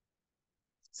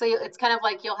 so it's kind of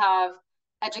like you'll have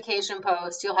education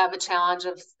posts, you'll have a challenge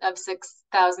of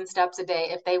 6,000 steps a day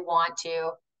if they want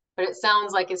to, but it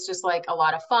sounds like it's just like a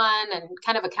lot of fun and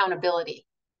kind of accountability.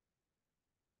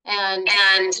 And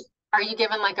are you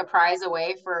giving like a prize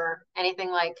away for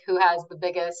anything, like who has the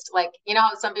biggest, like, you know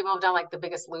how some people have done like the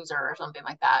biggest loser or something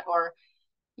like that? Or,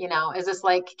 you know, is this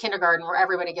like kindergarten where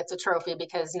everybody gets a trophy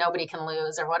because nobody can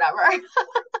lose or whatever?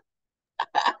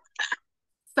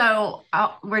 So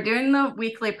we're doing the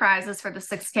weekly prizes for the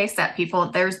 6K step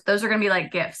people. Those are going to be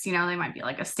like gifts, you know, they might be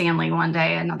like a Stanley one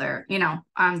day, another, you know,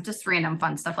 just random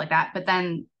fun stuff like that. But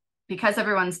then because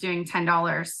everyone's doing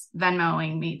 $10,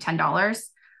 Venmoing me $10,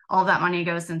 all that money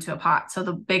goes into a pot. So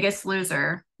the biggest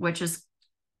loser, which is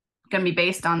going to be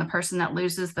based on the person that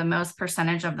loses the most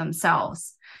percentage of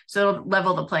themselves. So it'll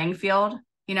level the playing field,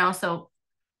 you know, so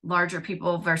larger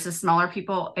people versus smaller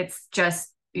people, it's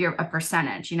just a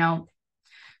percentage, you know.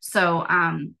 So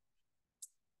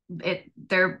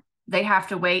they have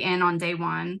to weigh in on day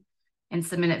one and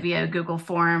submit it via Google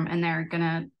form, and they're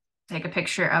gonna take a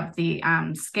picture of the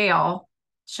scale,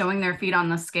 showing their feet on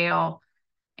the scale,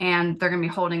 and they're gonna be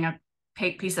holding a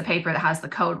piece of paper that has the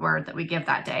code word that we give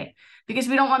that day, because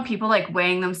we don't want people like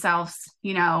weighing themselves,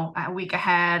 you know, a week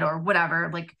ahead or whatever.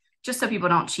 Like, just so people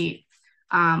don't cheat.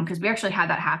 Because we actually had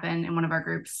that happen in one of our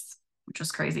groups, which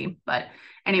was crazy. But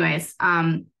anyways,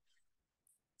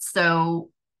 so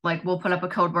like we'll put up a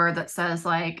code word that says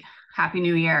like Happy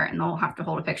New Year, and they'll have to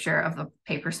hold a picture of the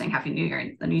paper saying Happy New Year.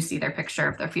 And then you see their picture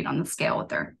of their feet on the scale with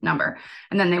their number.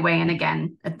 And then they weigh in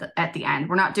again at the end.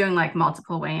 We're not doing like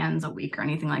multiple weigh-ins a week or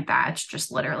anything like that. It's just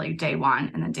literally day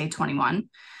 1 and then day 21.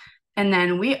 And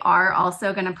then we are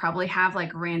also going to probably have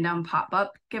like random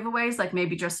pop-up giveaways, like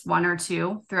maybe just 1 or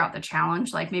 2 throughout the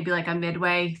challenge, like maybe like a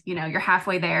midway, you're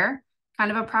halfway there kind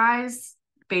of a prize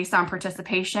based on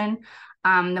participation.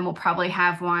 Then we'll probably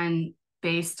have one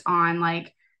based on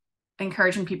like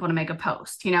encouraging people to make a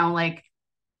post, like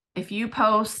if you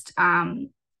post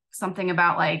something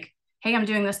about like, hey, I'm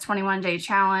doing this 21-day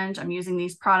challenge, I'm using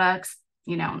these products,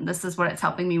 this is what it's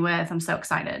helping me with. I'm so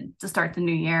excited to start the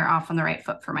new year off on the right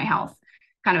foot for my health,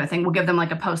 kind of a thing. We'll give them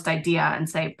like a post idea and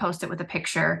say, post it with a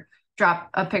picture, drop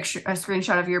a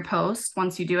screenshot of your post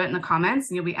once you do it in the comments,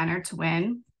 and you'll be entered to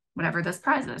win whatever this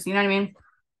prize is. You know what I mean?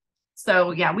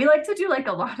 So yeah, we like to do like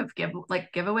a lot of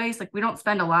giveaways. Like we don't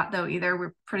spend a lot though either.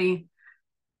 We're pretty,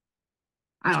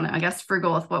 I don't know, I guess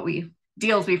frugal with what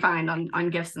deals we find on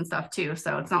gifts and stuff too.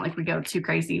 So it's not like we go too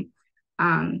crazy.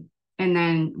 And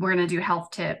then we're going to do health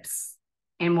tips,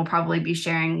 and we'll probably be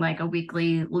sharing like a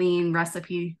weekly lean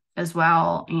recipe as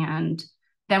well. And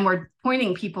then we're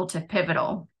pointing people to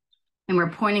Pivotal, and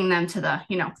we're pointing them to the,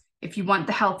 if you want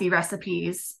the healthy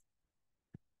recipes,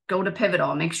 go to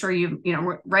Pivotal. Make sure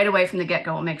right away from the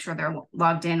get-go, we'll make sure they're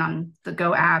logged in on the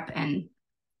Go app and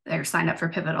they're signed up for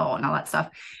Pivotal and all that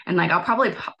stuff. And like, I'll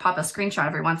probably pop a screenshot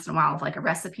every once in a while of like a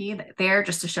recipe there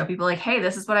just to show people like, hey,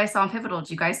 this is what I saw on Pivotal.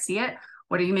 Did you guys see it?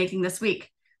 What are you making this week?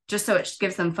 Just so it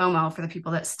gives them FOMO for the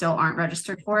people that still aren't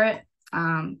registered for it.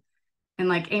 And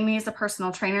like Amy is a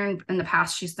personal trainer. In the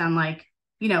past, she's done like,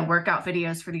 workout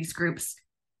videos for these groups.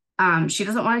 She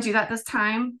doesn't want to do that this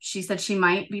time. She said she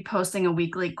might be posting a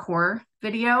weekly core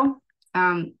video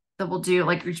that we'll do,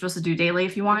 like you're supposed to do daily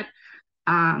if you want.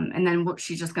 And then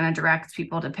she's just going to direct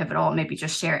people to Pivotal and maybe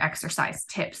just share exercise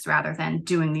tips rather than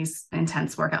doing these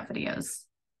intense workout videos.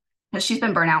 Because she's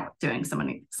been burnt out doing some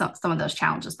of those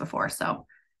challenges before. So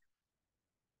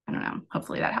I don't know.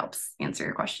 Hopefully that helps answer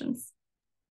your questions.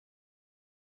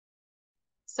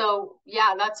 So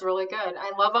yeah, that's really good.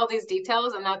 I love all these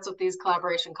details, and that's what these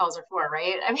collaboration calls are for,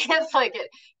 right? I mean, it's like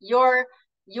you're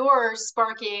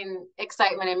sparking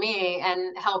excitement in me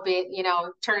and helping,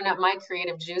 turning up my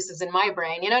creative juices in my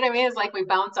brain. You know what I mean? It's like we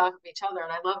bounce off of each other,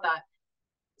 and I love that.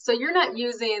 So you're not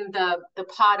using the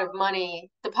pot of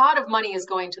money. The pot of money is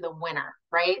going to the winner,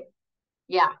 right?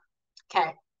 Yeah.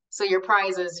 Okay. So your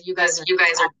prizes, you guys are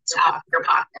out of your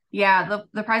pocket. Yeah,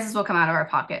 the prizes will come out of our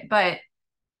pocket, but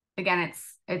again,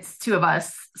 it's 2 of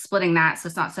us splitting that, so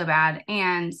it's not so bad.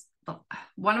 And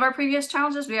one of our previous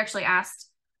challenges, we actually asked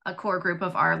a core group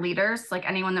of our leaders, like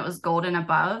anyone that was gold and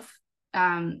above.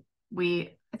 I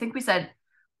think we said,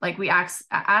 like we asked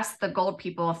the gold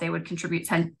people if they would contribute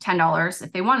 $10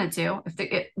 if they wanted to.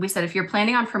 We said, if you're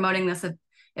planning on promoting this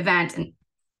event and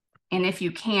if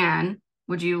you can,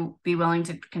 would you be willing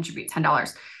to contribute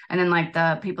 $10? And then like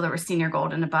the people that were senior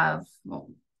gold and above, well,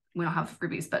 we don't have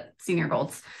rubies, but senior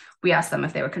golds, we asked them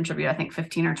if they would contribute, I think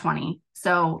 15 or 20.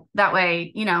 So that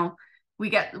way, we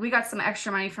got some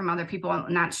extra money from other people,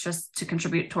 and that's just to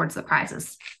contribute towards the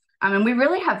prizes. And we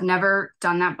really have never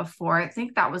done that before. I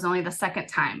think that was only the second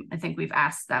time I think we've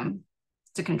asked them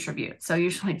to contribute. So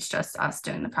usually it's just us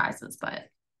doing the prizes, but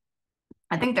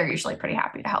I think they're usually pretty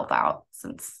happy to help out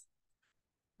since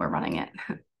we're running it.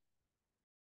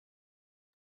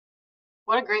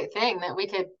 What a great thing that we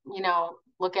could,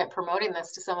 look at promoting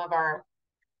this to some of our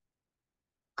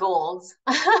golds.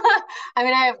 I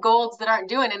mean, I have golds that aren't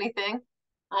doing anything.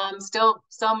 Still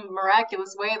some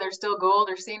miraculous way they're still gold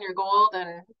or senior gold,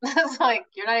 and it's like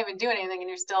you're not even doing anything and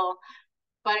you're still,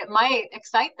 but it might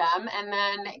excite them, and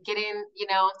then getting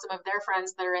some of their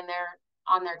friends that are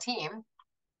on their team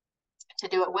to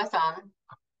do it with them.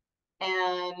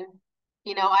 And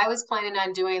I was planning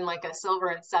on doing like a silver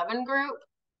and 7 group,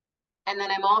 and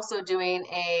then I'm also doing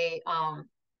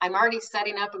I'm already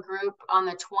setting up a group on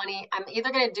the 20. I'm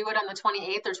either going to do it on the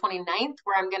 28th or 29th,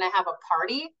 where I'm going to have a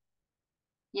party,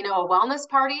 a wellness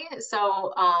party.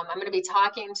 So I'm going to be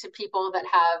talking to people that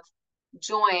have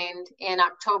joined in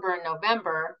October and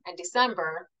November and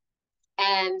December,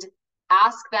 and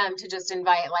ask them to just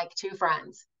invite like 2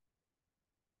 friends,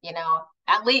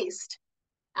 at least.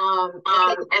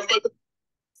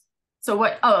 So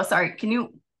what, oh, sorry. Can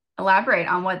you elaborate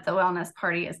on what the wellness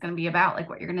party is going to be about? Like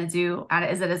what you're going to do at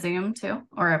it? Is it a Zoom too,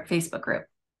 or a Facebook group?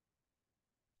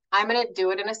 I'm going to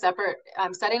do it in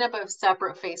I'm setting up a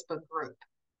separate Facebook group.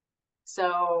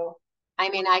 So, I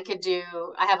mean, I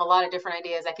have a lot of different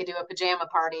ideas. I could do a pajama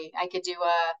party. I could do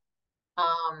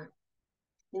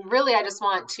really, I just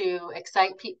want to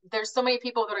excite people. There's so many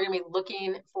people that are going to be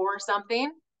looking for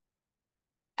something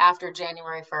after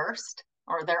January 1st,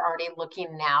 or they're already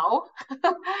looking now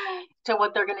to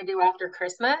what they're going to do after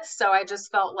Christmas. So I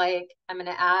just felt like I'm going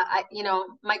to add,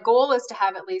 my goal is to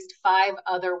have at least 5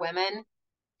 other women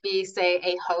be, say,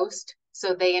 a host.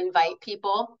 So they invite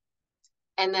people,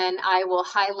 and then I will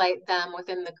highlight them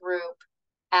within the group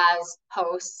as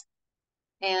hosts,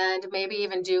 and maybe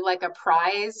even do like a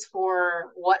prize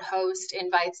for what host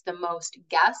invites the most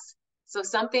guests. So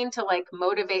something to like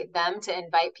motivate them to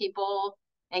invite people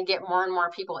and get more and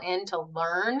more people in to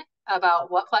learn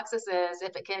about what Plexus is,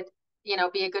 if it could,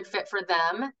 be a good fit for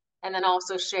them, and then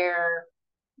also share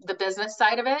the business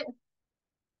side of it.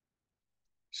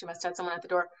 She must have had someone at the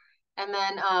door. And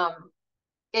then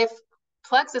if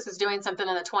Plexus is doing something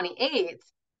on the 28th,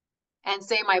 and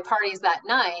say my party's that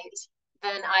night,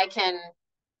 then I can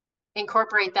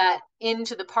incorporate that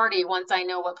into the party once I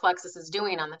know what Plexus is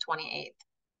doing on the 28th.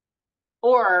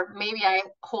 Or maybe I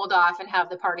hold off and have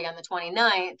the party on the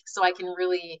 29th so I can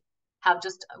really have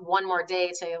just one more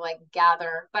day to like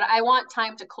gather. But I want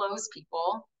time to close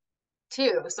people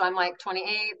too. So I'm like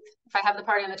 28th. If I have the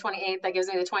party on the 28th, that gives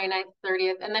me the 29th,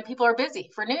 30th, and then people are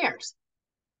busy for New Year's.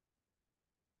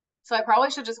 So I probably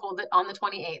should just hold it on the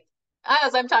 28th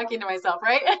as I'm talking to myself,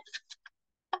 right?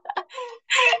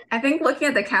 I think looking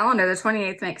at the calendar, the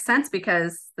 28th makes sense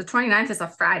because the 29th is a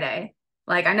Friday.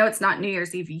 Like, I know it's not New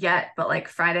Year's Eve yet, but like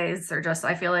Fridays are just,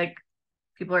 I feel like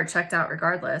people are checked out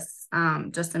regardless,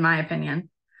 just in my opinion.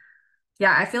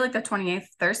 Yeah, I feel like the 28th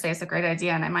Thursday is a great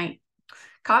idea, and I might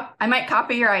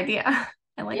copy your idea.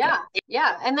 I like it.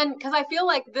 Yeah. And then, because I feel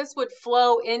like this would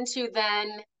flow into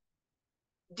then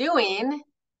doing,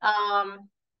 I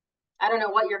don't know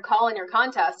what you're calling your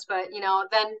contest, but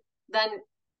then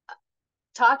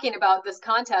talking about this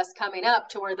contest coming up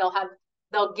to where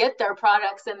they'll get their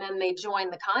products and then they join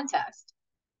the contest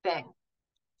thing.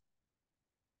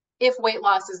 If weight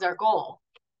loss is their goal,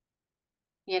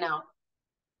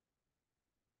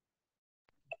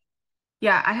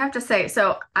 Yeah, I have to say,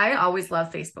 so I always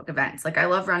love Facebook events. Like, I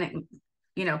love running,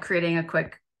 creating a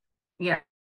quick,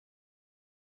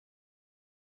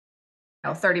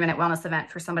 30-minute wellness event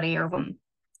for somebody or one.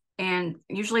 And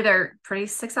usually they're pretty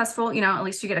successful, at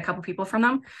least you get a couple people from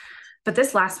them. But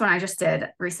this last one I just did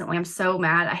recently, I'm so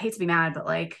mad. I hate to be mad, but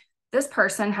like, this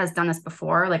person has done this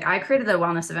before. Like, I created a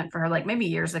wellness event for her like maybe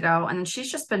years ago. And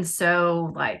she's just been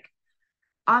so like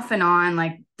off and on,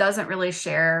 like doesn't really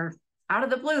share. Out of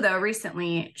the blue though,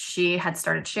 recently she had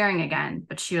started sharing again,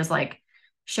 but she was like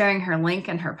sharing her link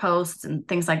and her posts and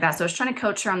things like that. So I was trying to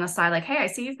coach her on the side, like, hey, I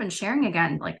see you've been sharing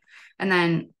again. Like, and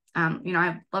then,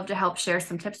 I'd love to help share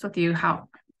some tips with you, how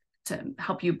to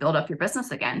help you build up your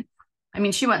business again. I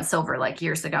mean, she went silver like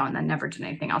years ago and then never did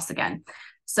anything else again.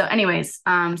 So anyways,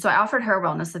 so I offered her a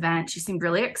wellness event. She seemed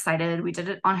really excited. We did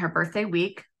it on her birthday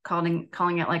week, calling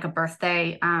it like a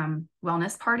birthday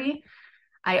wellness party.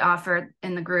 I offered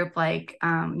in the group, like,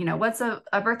 what's a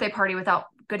birthday party without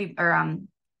goodie or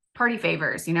party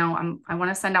favors? I want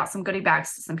to send out some goodie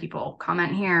bags to some people.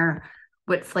 Comment here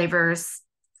what flavors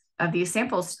of these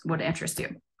samples would interest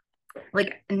you.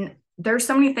 Like, and there's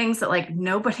so many things that like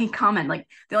nobody commented. Like,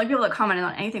 the only people that commented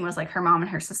on anything was like her mom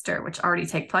and her sister, which already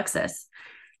take Plexus.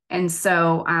 And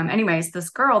so, anyways,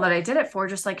 this girl that I did it for,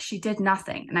 just like, she did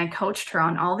nothing. And I coached her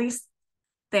on all these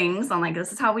things. I'm like,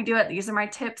 this is how we do it. These are my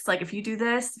tips. Like, if you do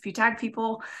this, if you tag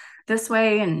people this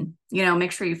way and,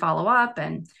 make sure you follow up.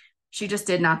 And she just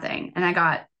did nothing. And I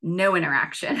got no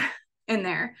interaction in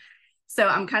there. So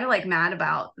I'm kind of like mad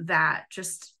about that,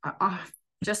 just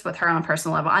with her on a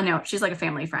personal level. I know she's like a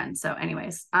family friend. So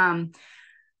anyways,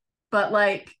 but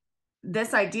like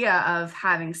this idea of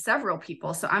having several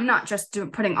people. So I'm not just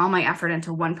putting all my effort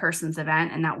into one person's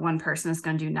event and that one person is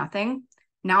going to do nothing.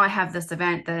 Now I have this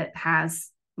event that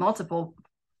has multiple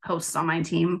hosts on my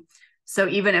team. So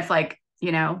even if like,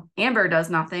 Amber does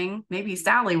nothing, maybe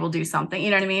Sally will do something,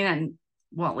 you know what I mean? And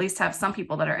we'll at least have some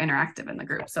people that are interactive in the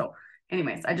group. So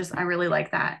anyways, I really like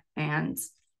that. And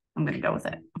I'm going to go with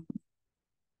it.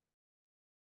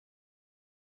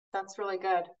 That's really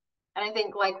good. And I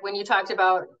think like when you talked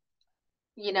about,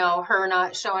 her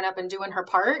not showing up and doing her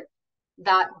part,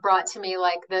 that brought to me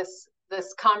like this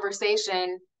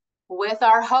conversation with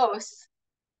our hosts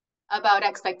about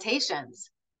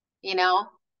expectations,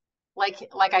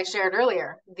 like I shared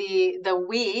earlier,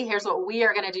 here's what we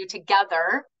are going to do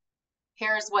together.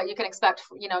 Here's what you can expect,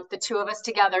 the two of us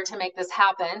together to make this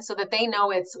happen, so that they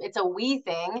know it's a we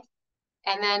thing.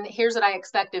 And then here's what I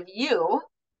expect of you.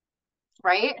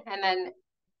 right? And then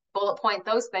bullet point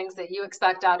those things that you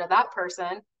expect out of that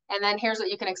person. And then here's what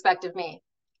you can expect of me.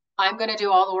 I'm going to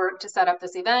do all the work to set up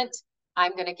this event.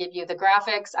 I'm going to give you the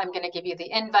graphics. I'm going to give you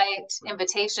the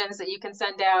invitations that you can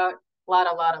send out,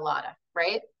 lotta,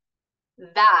 right?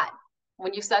 That,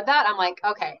 when you said that, I'm like,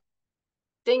 okay,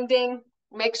 ding, ding,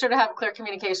 make sure to have clear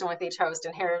communication with each host.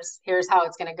 And here's how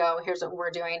it's going to go. Here's what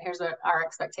we're doing. Here's what our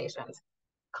expectations.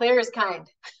 Clear is kind,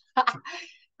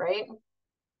 right?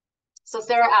 So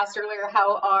Sarah asked earlier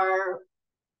how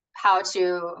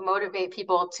to motivate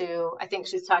people to, I think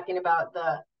she's talking about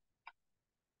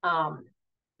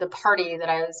the party that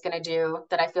I was going to do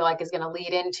that I feel like is going to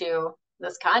lead into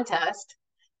this contest,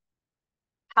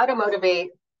 how to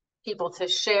motivate people to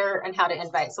share and how to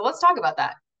invite. So let's talk about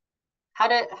that.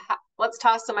 Let's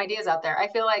toss some ideas out there.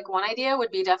 I feel like one idea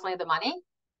would be definitely the money.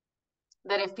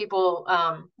 That if people,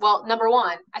 well, number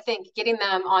one, I think getting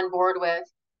them on board with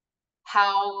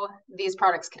how these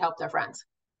products can help their friends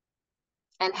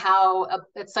and how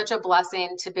it's such a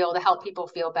blessing to be able to help people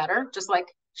feel better, just like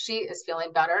she is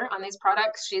feeling better on these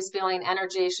products. She's feeling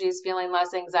energy. She's feeling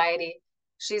less anxiety.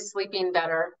 She's sleeping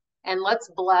better. And let's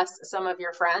bless some of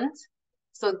your friends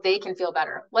so they can feel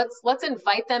better. Let's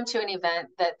invite them to an event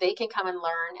that they can come and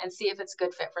learn and see if it's a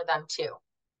good fit for them too.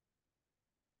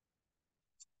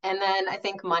 And then I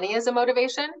think money is a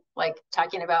motivation, like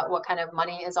talking about what kind of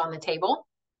money is on the table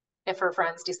if her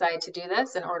friends decide to do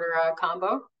this and order a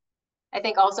combo. I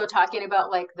think also talking about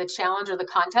like the challenge or the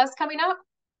contest coming up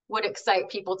would excite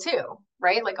people too,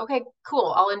 right? Like, okay,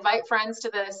 cool. I'll invite friends to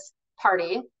this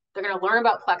party. They're going to learn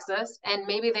about Plexus and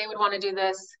maybe they would want to do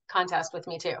this contest with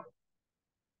me too.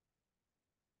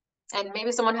 And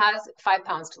maybe someone has 5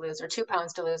 pounds to lose or 2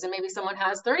 pounds to lose, and maybe someone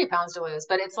has 30 pounds to lose,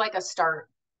 but it's like a start.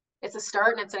 It's a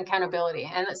start and it's an accountability.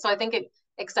 And so I think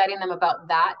exciting them about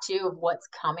that too, of what's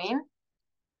coming,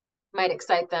 might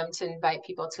excite them to invite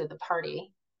people to the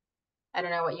party. I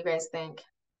don't know what you guys think.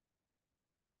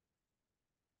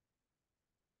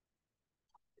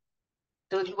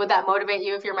 Would that motivate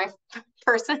you if you're my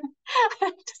person?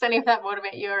 Does any of that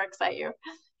motivate you or excite you?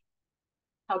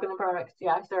 How can the products,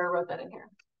 yeah, Sarah wrote that in here.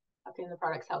 How can the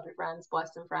products help your friends,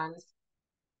 bless some friends?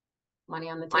 Money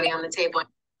on the table. Money on the table.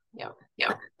 Yeah.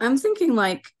 I'm thinking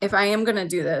like if I am gonna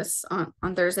do this on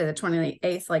Thursday the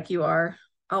 28th, like you are,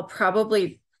 I'll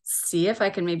probably see if I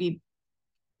can maybe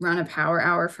run a power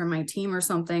hour for my team or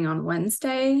something on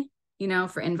Wednesday,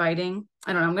 for inviting.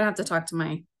 I don't know. I'm gonna have to talk to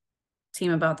my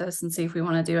team about this and see if we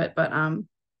want to do it. But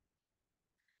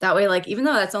that way, like, even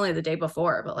though that's only the day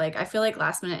before, but like I feel like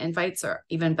last minute invites are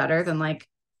even better than like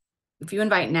if you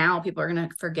invite now, people are gonna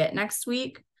forget next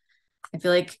week. I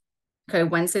feel like, okay,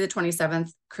 Wednesday the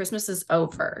 27th, Christmas is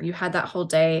over. You had that whole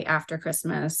day after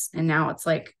Christmas, and now it's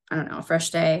like, I don't know, a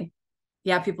fresh day.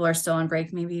 Yeah, people are still on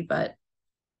break maybe, but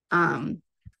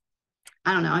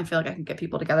I don't know. I feel like I can get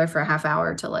people together for a half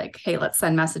hour to like, hey, let's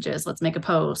send messages. Let's make a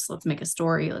post. Let's make a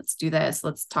story. Let's do this.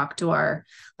 Let's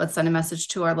send a message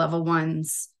to our level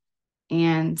ones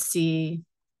and see,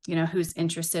 who's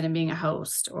interested in being a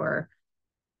host or,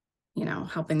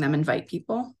 helping them invite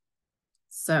people.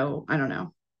 So I don't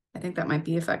know. I think that might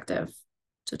be effective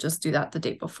to just do that the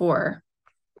day before,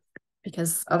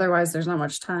 because otherwise there's not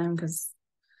much time, because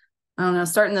I don't know,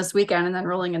 starting this weekend and then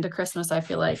rolling into Christmas, I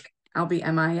feel like I'll be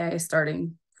MIA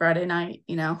starting Friday night,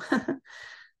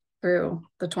 through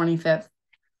the 25th.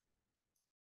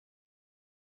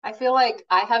 I feel like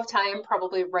I have time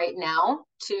probably right now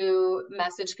to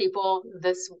message people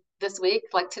this week.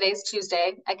 Like today's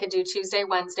Tuesday. I could do Tuesday,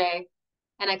 Wednesday,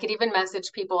 and I could even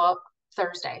message people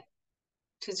Thursday.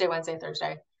 Tuesday, Wednesday,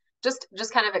 Thursday.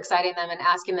 Just kind of exciting them and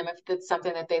asking them if it's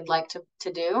something that they'd like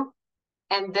to do.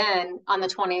 And then on the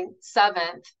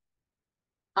 27th,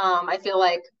 I feel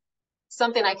like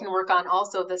something I can work on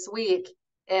also this week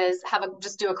is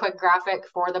just do a quick graphic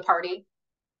for the party,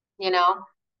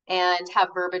 and have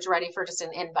verbiage ready for just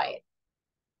an invite.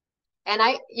 And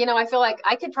I feel like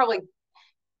I could probably,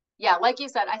 yeah, like you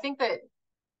said, I think that,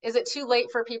 is it too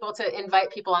late for people to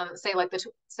invite people on, here's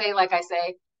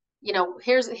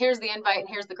the invite and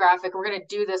here's the graphic. We're going to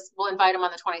do this. We'll invite them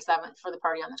on the 27th for the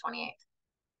party on the 28th.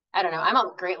 I don't know. I'm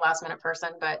a great last minute person,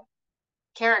 but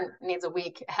Karen needs a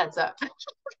week heads up.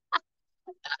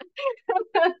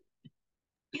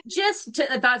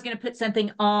 If I was going to put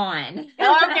something on.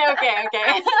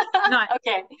 Okay. Not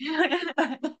okay.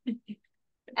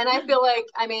 And I feel like,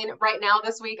 right now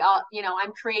this week,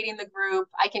 I'm creating the group.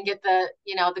 I can get the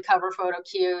cover photo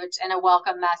cute and a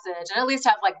welcome message, and at least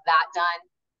have like that done.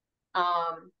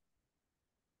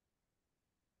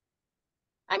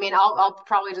 I'll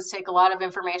probably just take a lot of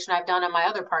information I've done on my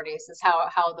other parties, is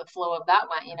how the flow of that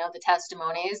went, the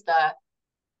testimonies,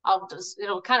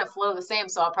 it'll kind of flow the same.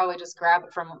 So I'll probably just grab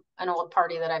it from an old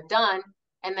party that I've done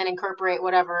and then incorporate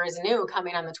whatever is new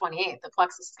coming on the 28th that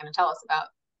Plexus is going to tell us about.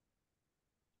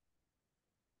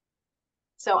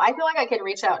 So I feel like I could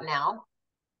reach out now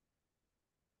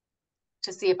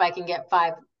to see if I can get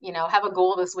 5, have a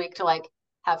goal this week to like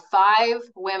have 5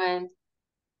 women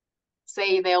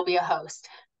say they'll be a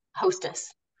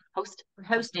hostess,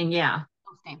 Hosting. Yeah.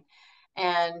 hosting,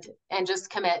 and just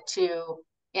commit to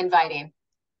inviting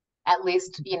at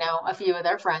least, a few of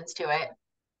their friends to it.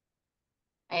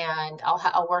 And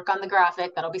I'll work on the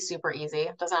graphic. That'll be super easy.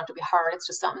 It doesn't have to be hard. It's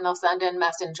just something they'll send in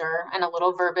Messenger and a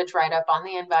little verbiage write up on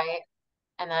the invite.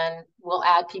 And then we'll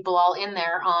add people all in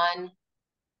there on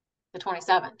the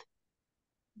 27th.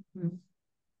 Mm-hmm.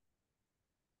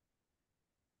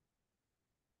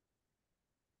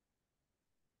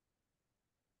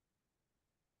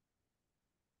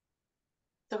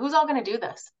 So who's all going to do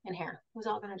this in here? Who's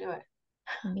all going to do it?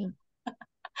 Me.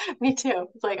 Me too.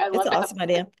 It's like, I It's love an awesome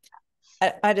idea.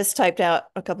 I just typed out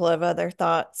a couple of other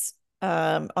thoughts.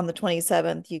 On the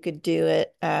 27th, you could do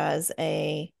it as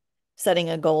setting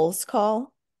a goals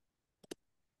call,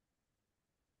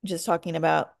 just talking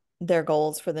about their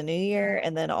goals for the new year,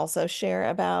 and then also share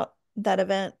about that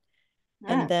event.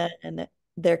 And then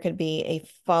there could be a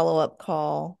follow-up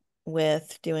call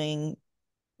with doing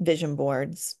vision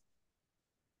boards.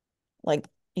 Like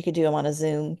you could do them on a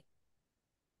Zoom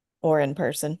or in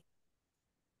person.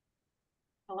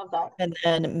 I love that. And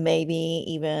then maybe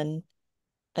even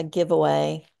a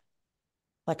giveaway.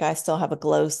 Like I still have a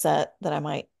glow set that I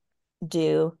might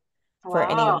do for Wow.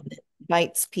 anyone that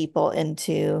invites people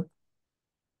into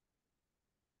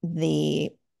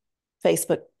the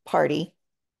Facebook party,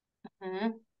 Mm-hmm.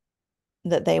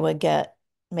 that they would get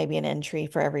maybe an entry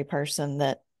for every person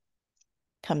that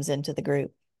comes into the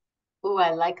group. Ooh,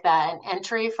 I like that. An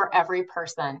entry for every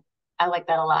person. I like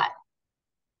that a lot.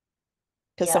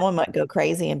 Because Yeah. someone might go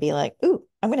crazy and be like, ooh,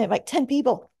 I'm going to invite 10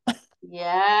 people.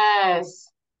 Yes.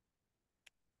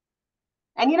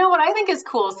 And you know what I think is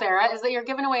cool, Sarah, is that you're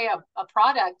giving away a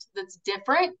product that's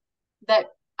different that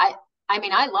I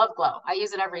mean, I love Glow. I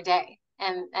use it every day.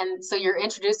 And so you're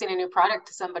introducing a new product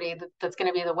to somebody that's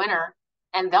going to be the winner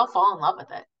and they'll fall in love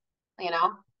with it, you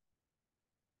know?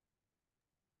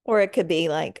 Or it could be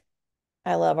like,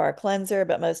 I love our cleanser,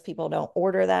 but most people don't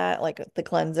order that, like the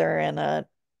cleanser and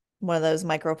one of those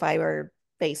microfiber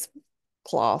face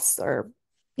cloths or,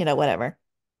 whatever.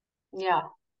 Yeah.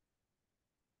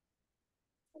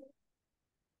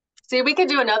 See, we could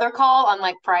do another call on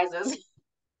like prizes.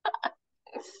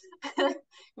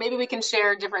 Maybe we can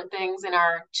share different things in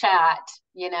our chat,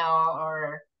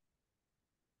 or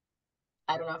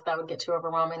I don't know if that would get too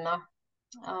overwhelming though.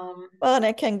 Well, and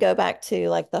it can go back to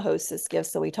like the hostess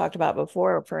gifts that we talked about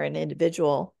before for an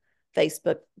individual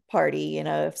Facebook party.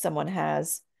 If someone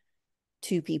has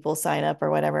 2 people sign up or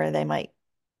whatever, they might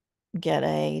get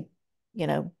a, you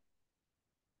know,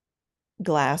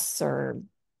 glass or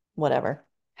whatever,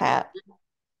 hat,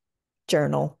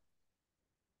 journal.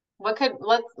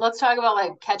 Let's talk about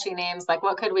like catchy names. Like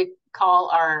what could we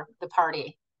call the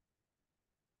party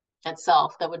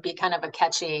itself that would be kind of a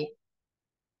catchy?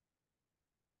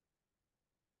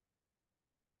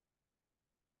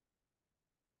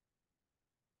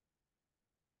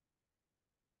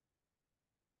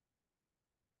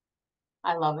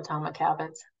 I love Atomic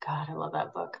Habits. God, I love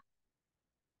that book.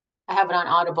 I have it on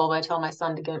Audible, but I told my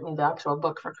son to get me the actual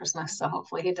book for Christmas, so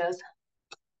hopefully he does.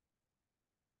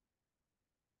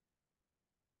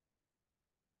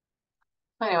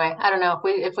 Anyway, I don't know.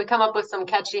 If we come up with some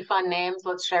catchy, fun names,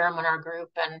 let's share them in our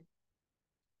group. And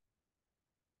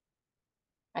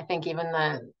I think even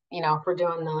if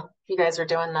you guys are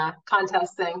doing the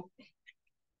contest thing,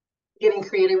 getting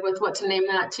creative with what to name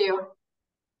that too.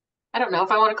 I don't know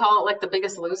if I want to call it like the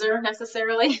Biggest Loser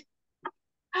necessarily.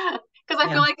 Because I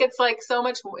feel like it's like so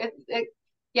much.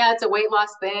 Yeah, it's a weight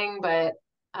loss thing, but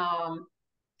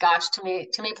gosh, to me,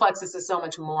 Plexus is so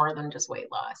much more than just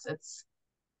weight loss. It's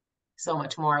so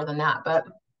much more than that. But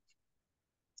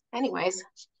anyways,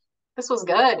 this was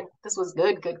good. This was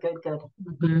good, good, good, good.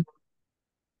 Mm-hmm.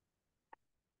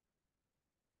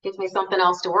 Gives me something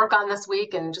else to work on this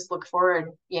week and just look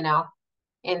forward,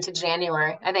 into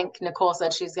January. I think Nicole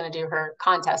said she's going to do her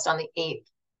contest on the 8th.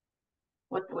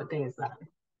 What day is that?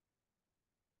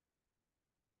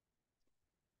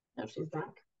 Oh, she's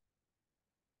back.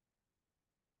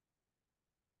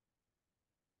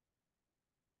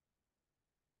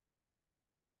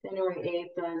 January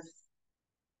 8th is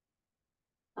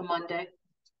a Monday.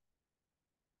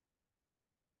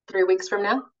 3 weeks from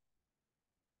now.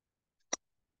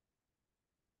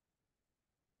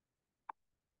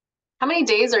 How many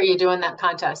days are you doing that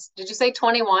contest? Did you say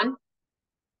 21?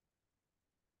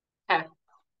 Okay.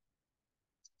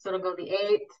 So it'll go the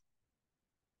 8th.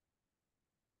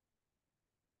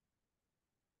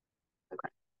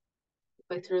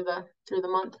 Okay. Through the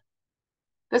month.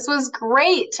 This was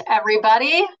great,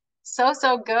 everybody. So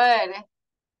good.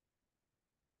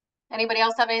 Anybody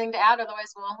else have anything to add?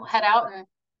 Otherwise, we'll head out and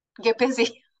get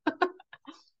busy.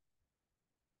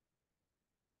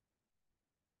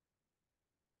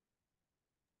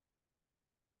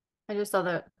 I just saw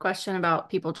the question about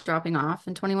people dropping off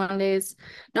in 21 days.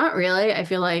 Not really. I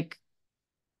feel like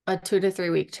a 2 to 3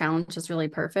 week challenge is really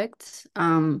perfect.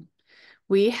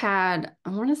 We had, I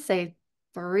want to say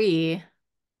 3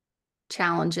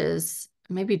 challenges,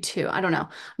 maybe 2. I don't know.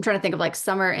 I'm trying to think of like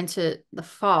summer into the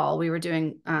fall. We were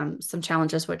doing some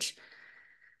challenges, which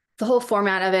the whole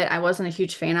format of it, I wasn't a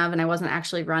huge fan of, and I wasn't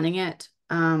actually running it.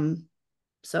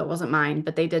 So it wasn't mine,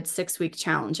 but they did 6-week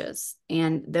challenges,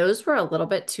 and those were a little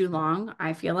bit too long,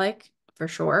 I feel like, for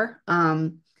sure.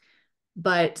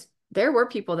 But there were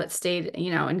people that stayed,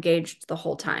 engaged the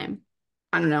whole time.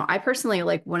 I don't know. I personally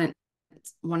like wouldn't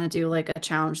want to do like a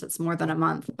challenge that's more than a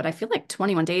month, but I feel like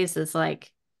 21 days is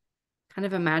like kind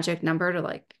of a magic number to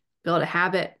like build a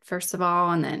habit, first of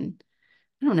all. And then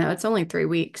I don't know, it's only 3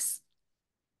 weeks.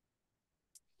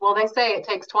 Well, they say it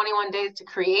takes 21 days to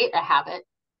create a habit.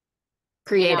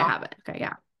 Create a habit. Okay.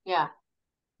 Yeah. Yeah.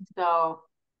 So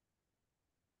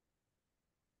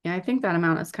yeah, I think that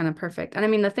amount is kind of perfect. And I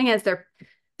mean, the thing is they're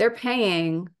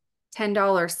paying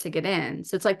 $10 to get in.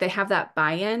 So it's like they have that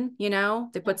buy-in,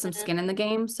 they put some skin in the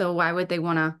game. So why would they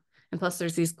want to, and plus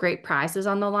there's these great prizes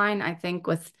on the line. I think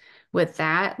with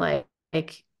that, like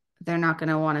they're not going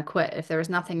to want to quit if there was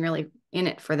nothing really in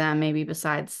it for them, maybe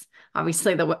besides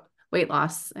obviously the weight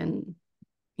loss and,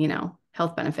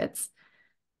 health benefits.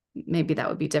 Maybe that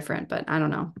would be different, but I don't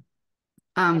know.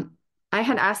 I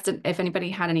had asked if anybody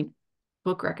had any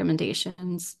book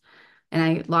recommendations, and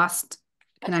I lost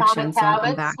connection.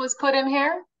 Atomic Habits was put in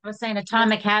here. I was saying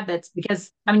Atomic Habits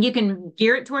because I mean you can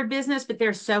gear it toward business, but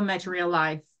there's so much real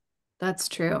life. That's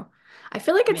true. I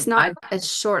feel like it's not as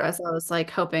short as I was like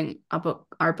hoping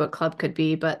our book club could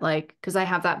be, but like because I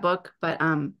have that book, but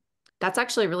that's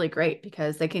actually really great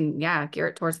because they can gear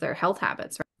it towards their health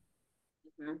habits.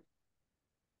 Right? Mm-hmm.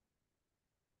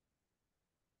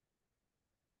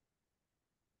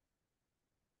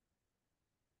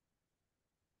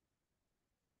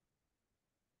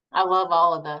 I love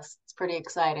all of this. It's pretty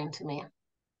exciting to me.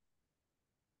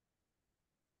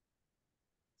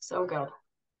 So good.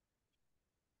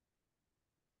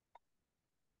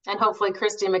 And hopefully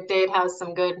Christy McDade has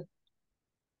some good,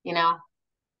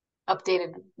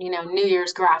 updated, New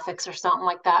Year's graphics or something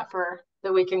like that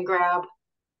that we can grab.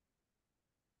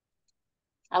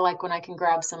 I like when I can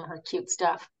grab some of her cute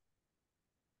stuff.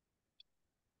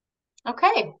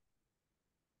 Okay.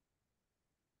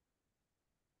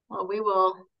 Well, we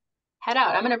will head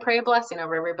out. I'm going to pray a blessing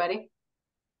over everybody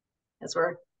as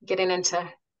we're getting into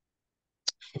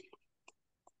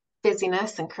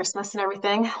busyness and Christmas and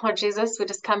everything. Lord Jesus, we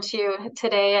just come to you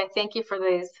today. I thank you for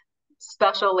these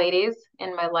special ladies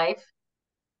in my life.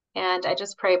 And I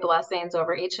just pray blessings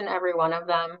over each and every one of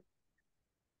them.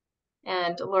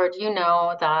 And Lord, you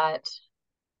know that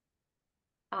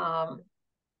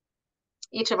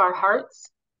each of our hearts,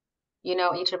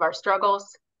 each of our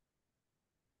struggles.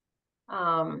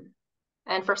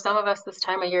 And for some of us, this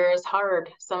time of year is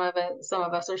hard. Some of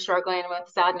us are struggling with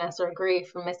sadness or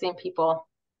grief or missing people.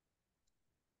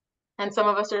 And some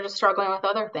of us are just struggling with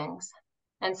other things.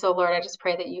 And so, Lord, I just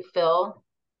pray that you fill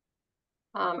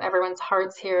everyone's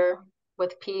hearts here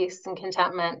with peace and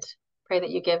contentment. Pray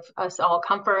that you give us all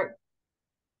comfort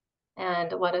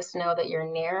and let us know that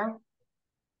you're near.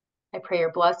 I pray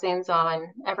your blessings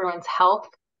on everyone's health.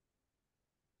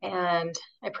 And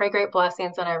I pray great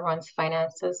blessings on everyone's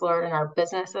finances, Lord, and our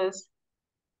businesses,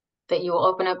 that you will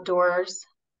open up doors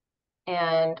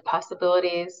and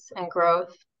possibilities and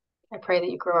growth. I pray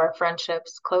that you grow our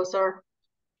friendships closer.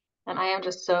 And I am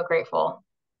just so grateful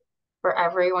for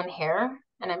everyone here.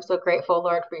 And I'm so grateful,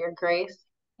 Lord, for your grace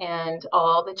and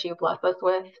all that you bless us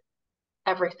with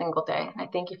every single day. And I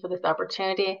thank you for this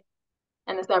opportunity,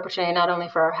 and this opportunity not only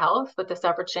for our health, but this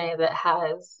opportunity that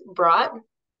has brought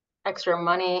extra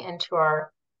money into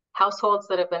our households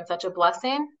that have been such a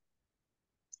blessing,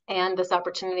 and this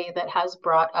opportunity that has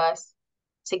brought us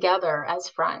together as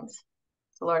friends.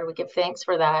 So Lord, we give thanks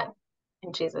for that.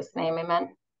 In Jesus' name, amen.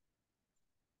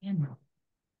 Amen.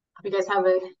 Hope you guys have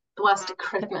a blessed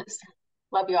Christmas.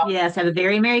 Love you all. Yes, have a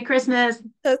very Merry Christmas.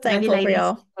 So thankful for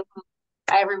y'all.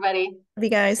 Bye, everybody. Love you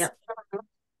guys. Yep.